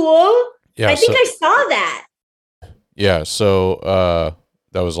 That's cool. Yeah, I think I saw that. Yeah. So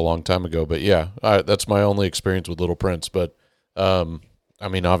that was a long time ago, but yeah, that's my only experience with Little Prince. But I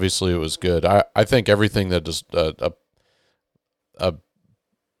mean, obviously it was good. I think everything that is a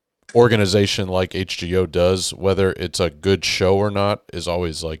organization like HGO does, whether it's a good show or not, is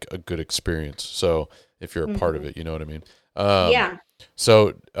always like a good experience. So if you're a part of it, you know what I mean? Yeah.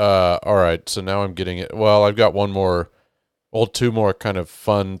 So, all right. So now I'm getting it. Well, I've got two more kind of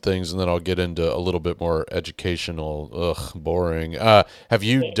fun things, and then I'll get into a little bit more educational. Boring. Have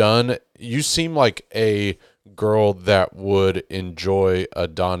you you seem like a girl that would enjoy a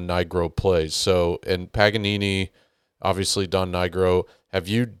Don Nigro play. So, and Paganini, obviously Don Nigro. Have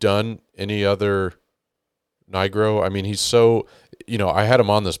you done any other Nigro? I mean, he's so, I had him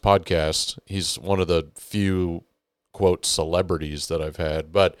on this podcast. He's one of the few, quote, celebrities that I've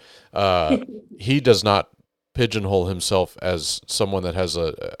had, but he does not pigeonhole himself as someone that has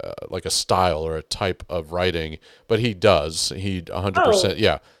a style or a type of writing, but he does. He 100%,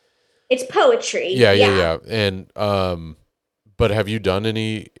 yeah. It's poetry. Yeah. And, but have you done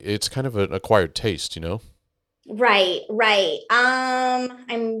any, it's kind of an acquired taste, Right.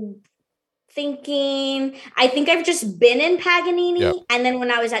 I'm thinking, I think I've just been in Paganini. Yep. And then when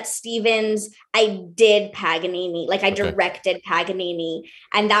I was at Stevens, I did Paganini. Like I directed Paganini.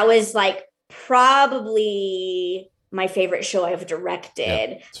 And that was like probably my favorite show I've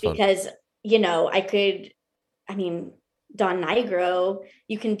directed, because, Don Nigro,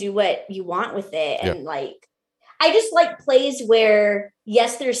 you can do what you want with it. And like, I just like plays where,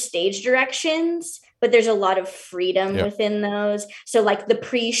 yes, there's stage directions, but there's a lot of freedom within those. So like the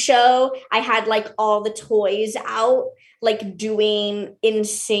pre-show, I had like all the toys out, like doing in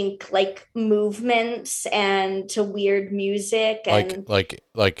sync, like movements and to weird music. And like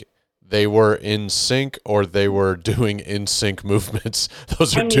they were in sync, or they were doing in sync movements.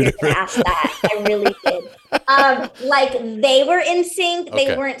 Those are two different. Ask that. I really did. Like they were in sync. Okay.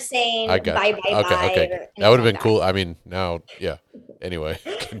 They weren't saying bye. Okay. That would have been cool. I mean, now, yeah. Anyway.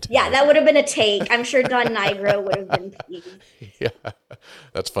 Yeah, that would have been a take. I'm sure Don Nigro would have been pleased. Yeah,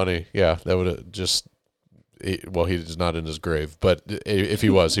 that's funny. Yeah, that would have just. He's not in his grave, but if he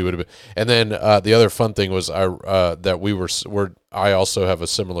was, he would have been. And then the other fun thing was I also have a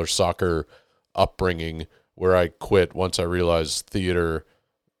similar soccer upbringing where I quit once I realized theater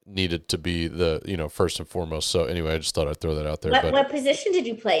needed to be the first and foremost. So anyway, I just thought I'd throw that out there. What position did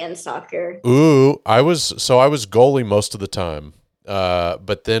you play in soccer? Ooh, I was goalie most of the time.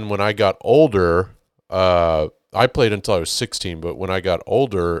 But then when I got older, I played until I was 16. But when I got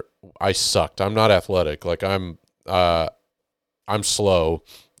older, I sucked. I'm not athletic. Like I'm slow,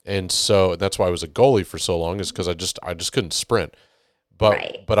 and so that's why I was a goalie for so long. Is because I just couldn't sprint.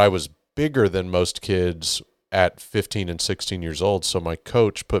 But I was bigger than most kids at 15 and 16 years old. So my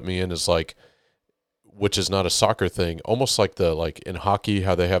coach put me in as like, which is not a soccer thing, almost like in hockey,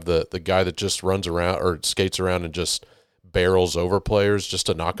 how they have the guy that just runs around or skates around and just barrels over players just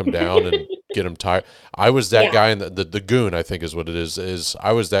to knock them down and get them tired. I was that guy, and the goon, I think is what it is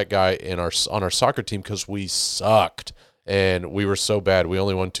I was that guy on our soccer team because we sucked and we were so bad. We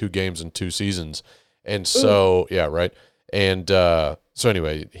only won 2 games in 2 seasons. And so, yeah, right. And so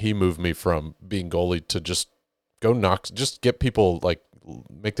anyway, he moved me from being goalie to just just get people, like,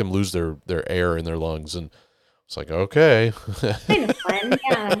 make them lose their air in their lungs. And it's like, okay. Kind of fun.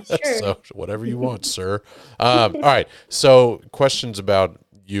 Yeah, sure. So whatever you want, sir. All right. So questions about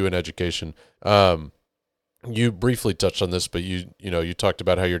you and education. You briefly touched on this, but you talked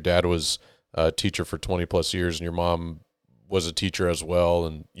about how your dad was a teacher for 20 plus years and your mom was a teacher as well.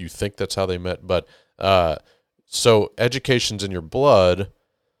 And you think that's how they met. But so education's in your blood,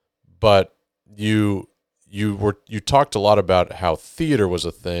 but you talked a lot about how theater was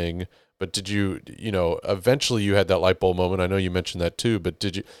a thing. But did you eventually you had that light bulb moment? I know you mentioned that too, but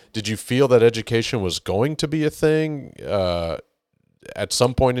did you feel that education was going to be a thing at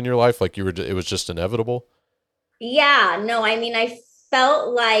some point in your life? Like it was just inevitable? Yeah, no, I mean, I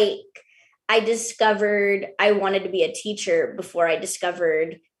felt like I discovered I wanted to be a teacher before I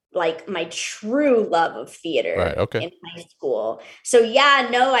discovered like my true love of theater Right. Okay. in high school. So yeah,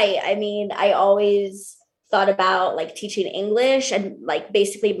 no, I mean, I always thought about like teaching English and like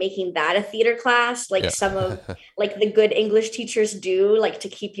basically making that a theater class, like Yeah. some of like the good English teachers do, like to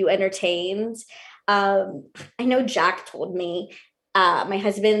keep you entertained. I know Jack told me, my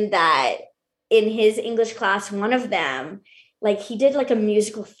husband, that in his English class, one of them, like he did like a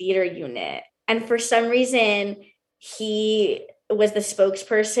musical theater unit. And for some reason, he was the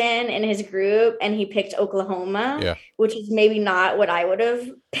spokesperson in his group and he picked Oklahoma, Yeah. which is maybe not what I would have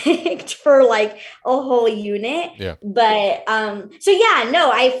picked for like a whole unit. Yeah. But so yeah, no,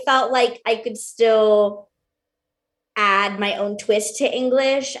 I felt like I could still add my own twist to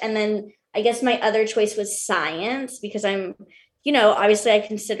English. And then I guess my other choice was science because obviously I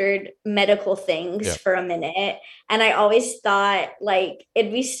considered medical things Yeah. for a minute. And I always thought like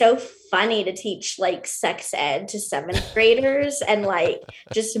it'd be so funny to teach like sex ed to 7th graders and like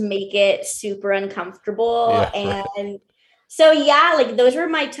just make it super uncomfortable. Yeah, And so, yeah, like those were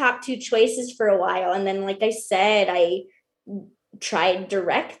my top 2 choices for a while. And then, like I said, I tried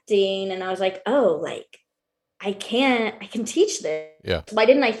directing and I was like, oh, like I can teach this. Yeah. Why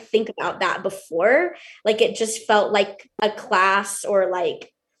didn't I think about that before? Like it just felt like a class or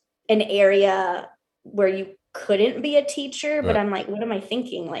like an area where you couldn't be a teacher. But Right. I'm like, what am I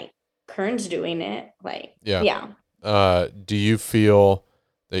thinking? Like Kern's doing it. Like, Yeah. yeah. Do you feel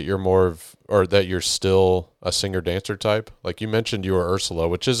that you're more of, or that you're still a singer dancer type? Like you mentioned you were Ursula,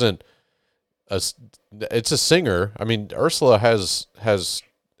 which isn't it's a singer. I mean, Ursula has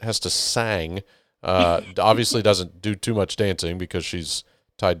to sing. Obviously doesn't do too much dancing because she's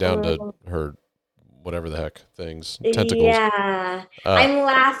tied down to her whatever the heck things, tentacles. Yeah. I'm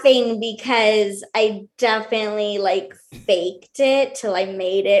laughing because I definitely like faked it till I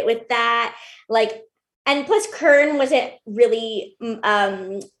made it with that. Like, and plus Kern wasn't really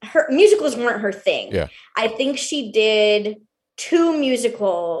her musicals weren't her thing. Yeah. I think she did 2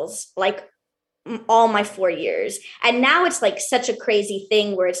 musicals like all my 4 years. And now it's like such a crazy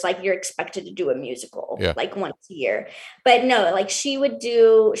thing where it's like you're expected to do a musical like once a year. But no, like she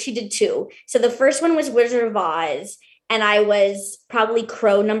did 2. So the first one was Wizard of Oz and I was probably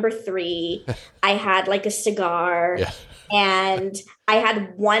crow number 3. I had like a cigar and I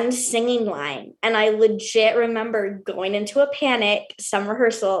had one singing line and I legit remember going into a panic, some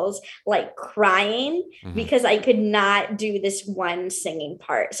rehearsals, like crying because I could not do this one singing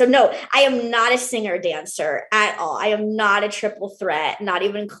part. So no, I am not a singer dancer at all. I am not a triple threat, not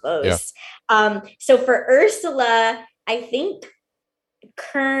even close. Yeah. So for Ursula, I think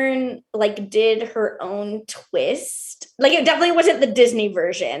Kern like did her own twist. Like it definitely wasn't the Disney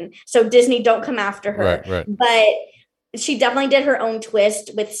version. So Disney, don't come after her. Right. But she definitely did her own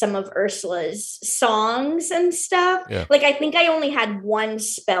twist with some of Ursula's songs and stuff. Yeah. Like I think I only had one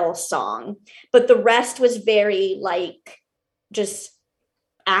spell song, but the rest was very like just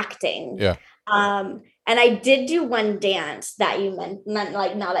acting. Yeah. And I did do one dance that you meant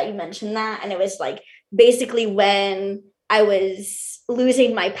like now that you mentioned that, and it was like basically when I was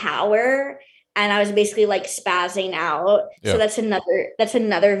losing my power and I was basically like spazzing out. Yeah. So that's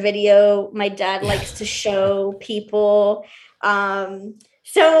another video my dad likes to show people.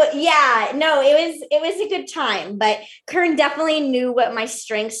 So yeah, no, it was a good time, but Kern definitely knew what my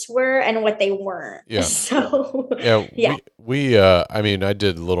strengths were and what they weren't. Yeah. So yeah. We I mean, I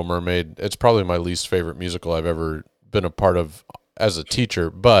did Little Mermaid. It's probably my least favorite musical I've ever been a part of as a teacher,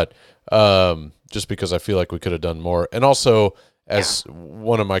 but just because I feel like we could have done more. And also, as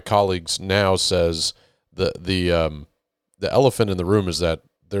one of my colleagues now says, the elephant in the room is that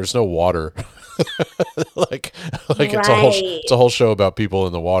there's no water. like it's a whole show about people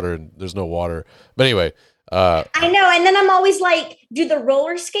in the water and there's no water. But anyway, I know. And then I'm always like, do the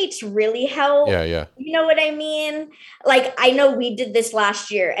roller skates really help? Yeah. You know what I mean? Like, I know we did this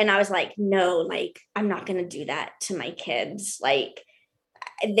last year and I was like, no, like, I'm not going to do that to my kids. Like,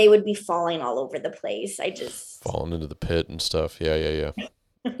 they would be falling all over the place. I just falling into the pit and stuff. Yeah.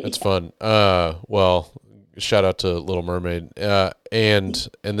 It's fun. Well, shout out to Little Mermaid. And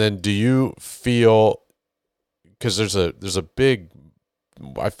then do you feel, because there's a big,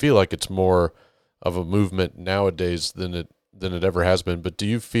 I feel like it's more of a movement nowadays than it ever has been, but do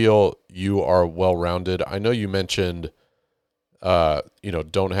you feel you are well-rounded? I know you mentioned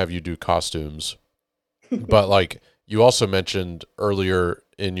don't have you do costumes, but like you also mentioned earlier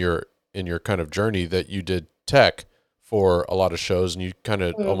in your kind of journey that you did tech for a lot of shows, and you kind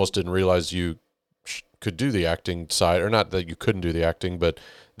of almost didn't realize you could do the acting side, or not that you couldn't do the acting, but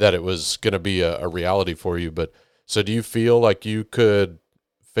that it was going to be a reality for you. But so do you feel like you could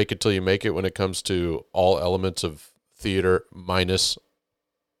fake it till you make it when it comes to all elements of theater minus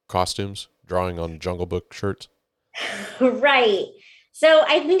costumes, drawing on Jungle Book shirts? Right. So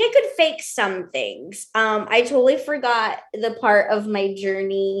I think I could fake some things. I totally forgot the part of my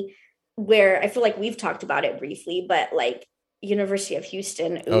journey where I feel like we've talked about it briefly, but like University of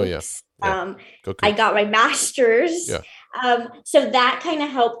Houston, oops. Oh, yeah. I got my master's. Yeah. So that kind of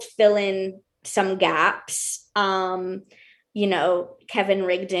helped fill in some gaps. Kevin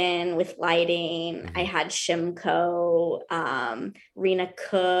Rigdon with lighting. Mm-hmm. I had Shimko, Rena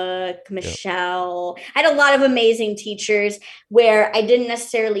Cook, Michelle. I had a lot of amazing teachers where I didn't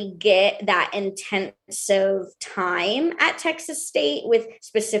necessarily get that intensive time at Texas State with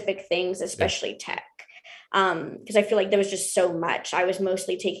specific things, especially tech. Because I feel like there was just so much. I was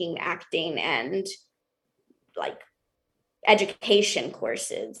mostly taking acting and like education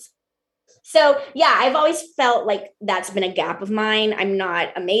courses. So yeah, I've always felt like that's been a gap of mine. I'm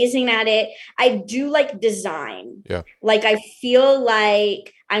not amazing at it. I do like design. Yeah. Like I feel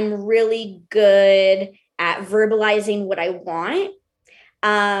like I'm really good at verbalizing what I want.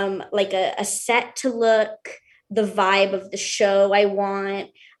 Like a set to look, the vibe of the show I want.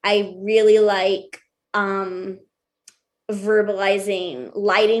 I really like verbalizing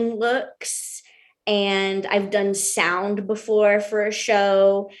lighting looks, and I've done sound before for a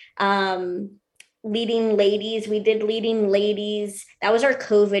show. Leading Ladies, we did Leading Ladies. That was our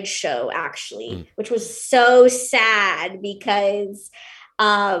COVID show, actually, which was so sad because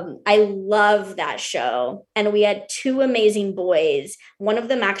I love that show. And we had two amazing boys. One of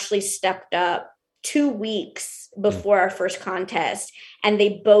them actually stepped up 2 weeks before our first contest, and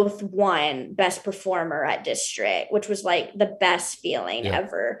they both won Best Performer at District, which was like the best feeling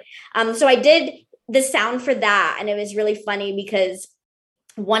ever. So I did the sound for that, and it was really funny because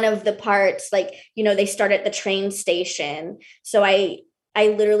one of the parts, like, they start at the train station. So I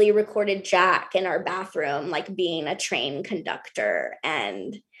literally recorded Jack in our bathroom, like being a train conductor,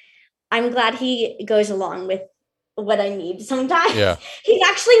 and I'm glad he goes along with what I need sometimes. Yeah. He's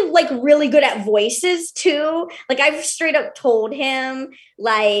actually like really good at voices too. Like I've straight up told him,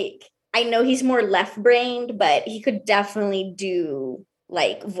 like, I know he's more left-brained, but he could definitely do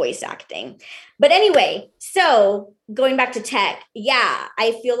like voice acting. But anyway, so going back to tech, yeah,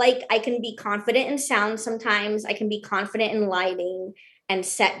 I feel like I can be confident in sound sometimes. I can be confident in lighting and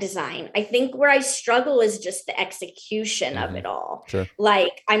set design. I think where I struggle is just the execution of it all. Sure.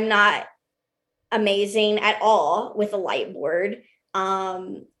 Like I'm not amazing at all with a light board.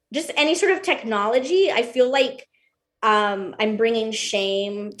 Just any sort of technology, I feel like I'm bringing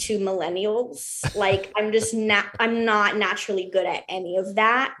shame to millennials. Like I'm not naturally good at any of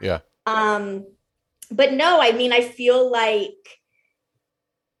that. Yeah. But no, I mean, I feel like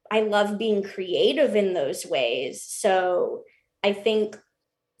I love being creative in those ways. So I think,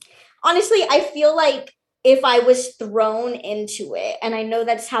 honestly, I feel like if I was thrown into it, and I know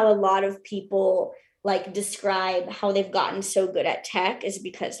that's how a lot of people like describe how they've gotten so good at tech, is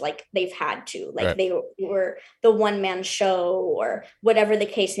because like they've had to, like they were the one-man show or whatever the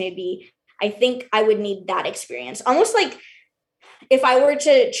case may be. I think I would need that experience. Almost like if I were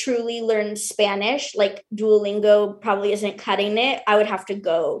to truly learn Spanish, like Duolingo probably isn't cutting it. I would have to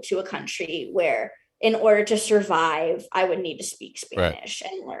go to a country where in order to survive, I would need to speak Spanish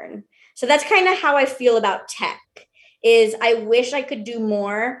and learn. So that's kind of how I feel about tech, is I wish I could do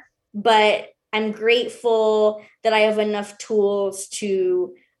more, but I'm grateful that I have enough tools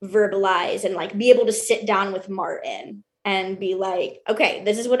to verbalize and like be able to sit down with Martin and be like, okay,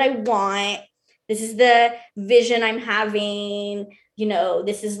 this is what I want. This is the vision I'm having.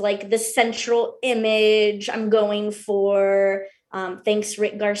 This is like the central image I'm going for. Thanks,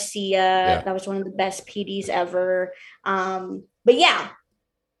 Rick Garcia. Yeah. That was one of the best PDs ever. But yeah.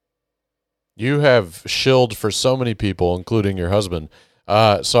 You have shilled for so many people, including your husband.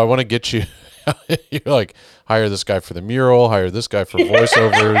 So I want to get you. You're like, hire this guy for the mural, hire this guy for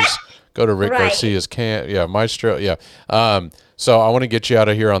voiceovers. Go to Rick Right. Garcia's Maestro. Yeah. So I want to get you out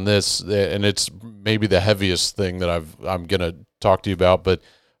of here on this, and it's maybe the heaviest thing that I'm gonna talk to you about. But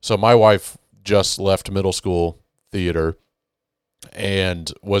so my wife just left middle school theater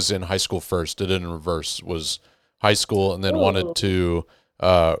and was in high school first. Did it in reverse. Was high school and then wanted Ooh, to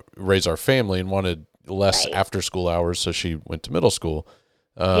raise our family and wanted less right. after school hours, so she went to middle school.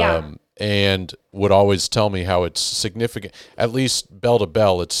 Yeah. And would always tell me how it's significant, at least bell to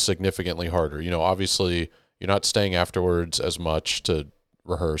bell, it's significantly harder. You know, obviously you're not staying afterwards as much to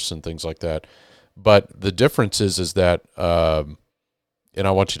rehearse and things like that. But the difference is that, and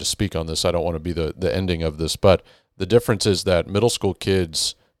I want you to speak on this. I don't want to be the ending of this, but the difference is that middle school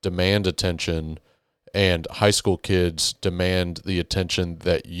kids demand attention and high school kids demand the attention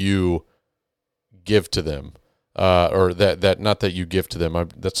that you give to them, or that not that you give to them.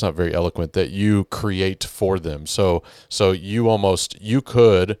 That's not very eloquent. That you create for them. So you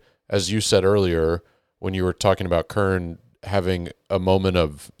could, as you said earlier when you were talking about Kern having a moment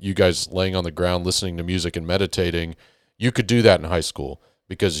of you guys laying on the ground listening to music and meditating, you could do that in high school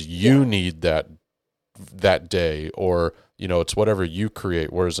because you need that day, or it's whatever you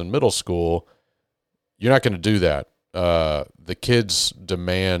create. Whereas in middle school, you're not going to do that. The kids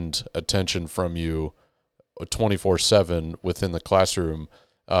demand attention from you 24/7 within the classroom,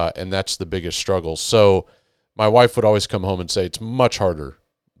 and that's the biggest struggle. So my wife would always come home and say it's much harder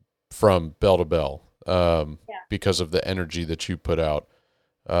from bell to bell, because of the energy that you put out.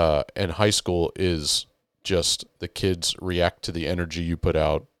 And high school is just the kids react to the energy you put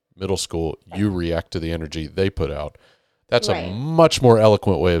out. Middle school, you react to the energy they put out. That's a Right. much more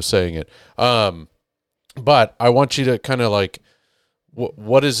eloquent way of saying it. But I want you to kind of like,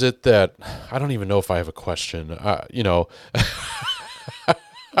 what is it that I don't even know if I have a question. Well,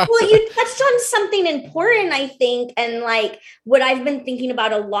 you touched on something important, I think. And like what I've been thinking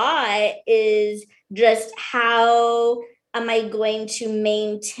about a lot is just how am I going to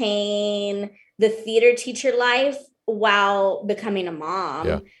maintain the theater teacher life while becoming a Yeah,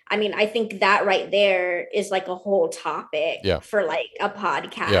 mom? I mean, I think that right there is like a whole topic yeah, for like a yeah,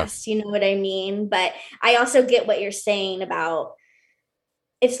 podcast. You know what I mean? But I also get what you're saying about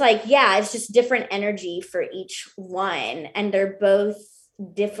it's like, yeah, it's just different energy for each one. And they're both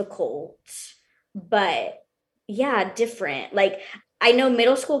difficult, but yeah, different. Like, I know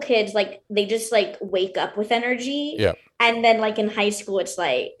middle school kids, like, they just like wake up with energy. yeah, And then, like, in high school, it's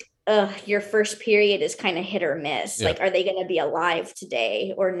like, your first period is kind of hit or miss. yeah, Like, are they going to be alive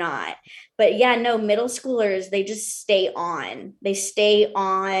today or not? But yeah, no, middle schoolers, they just stay on. They stay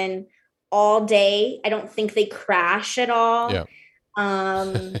on all day. I don't think they crash at all. yeah,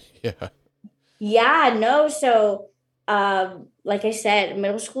 um yeah. yeah, no, so like I said,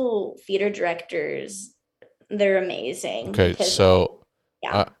 middle school theater directors, they're amazing Okay, because so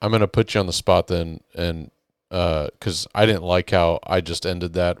yeah. I'm gonna put you on the spot then, and because I didn't like how I just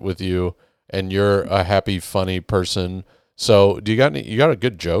ended that with you, and you're a happy, funny person. So do you got any? You got a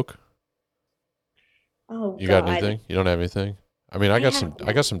good joke? Oh You got God. anything? You don't have anything? I mean, I I got have some.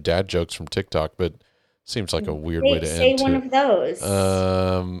 I got some dad jokes from TikTok, but seems like a weird way to say end one too. of those.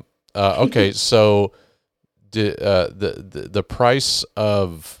 Um. Okay. So, the price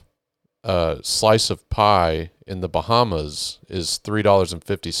of a slice of pie in the Bahamas is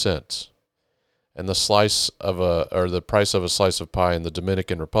 $3.50, and the price of a slice of pie in the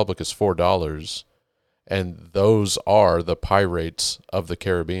Dominican Republic is $4, and those are the pie rates of the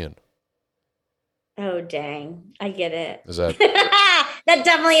Caribbean. Oh dang. I get it. Is that That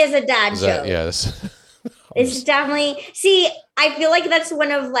definitely is a dad joke. yeah? This, I'm It's just definitely see, I feel like that's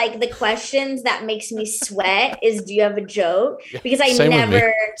one of like the questions that makes me sweat is do you have a joke? yeah. Because I Same with me.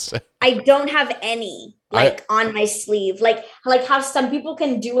 never I don't have any I like on my sleeve. Like how some people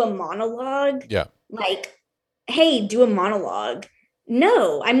can do a monologue. yeah Like, hey, do a monologue.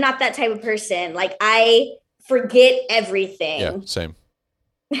 No, I'm not that type of person. Like I forget yeah everything. same.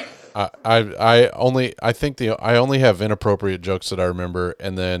 I only have inappropriate jokes that I remember,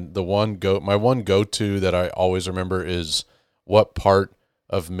 and then my one go to that I always remember is what part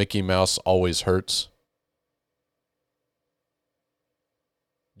of Mickey Mouse always hurts?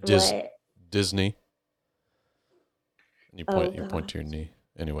 Dis What? Disney. And Oh you point God. to your knee.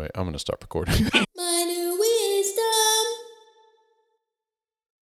 Anyway, I'm gonna stop recording.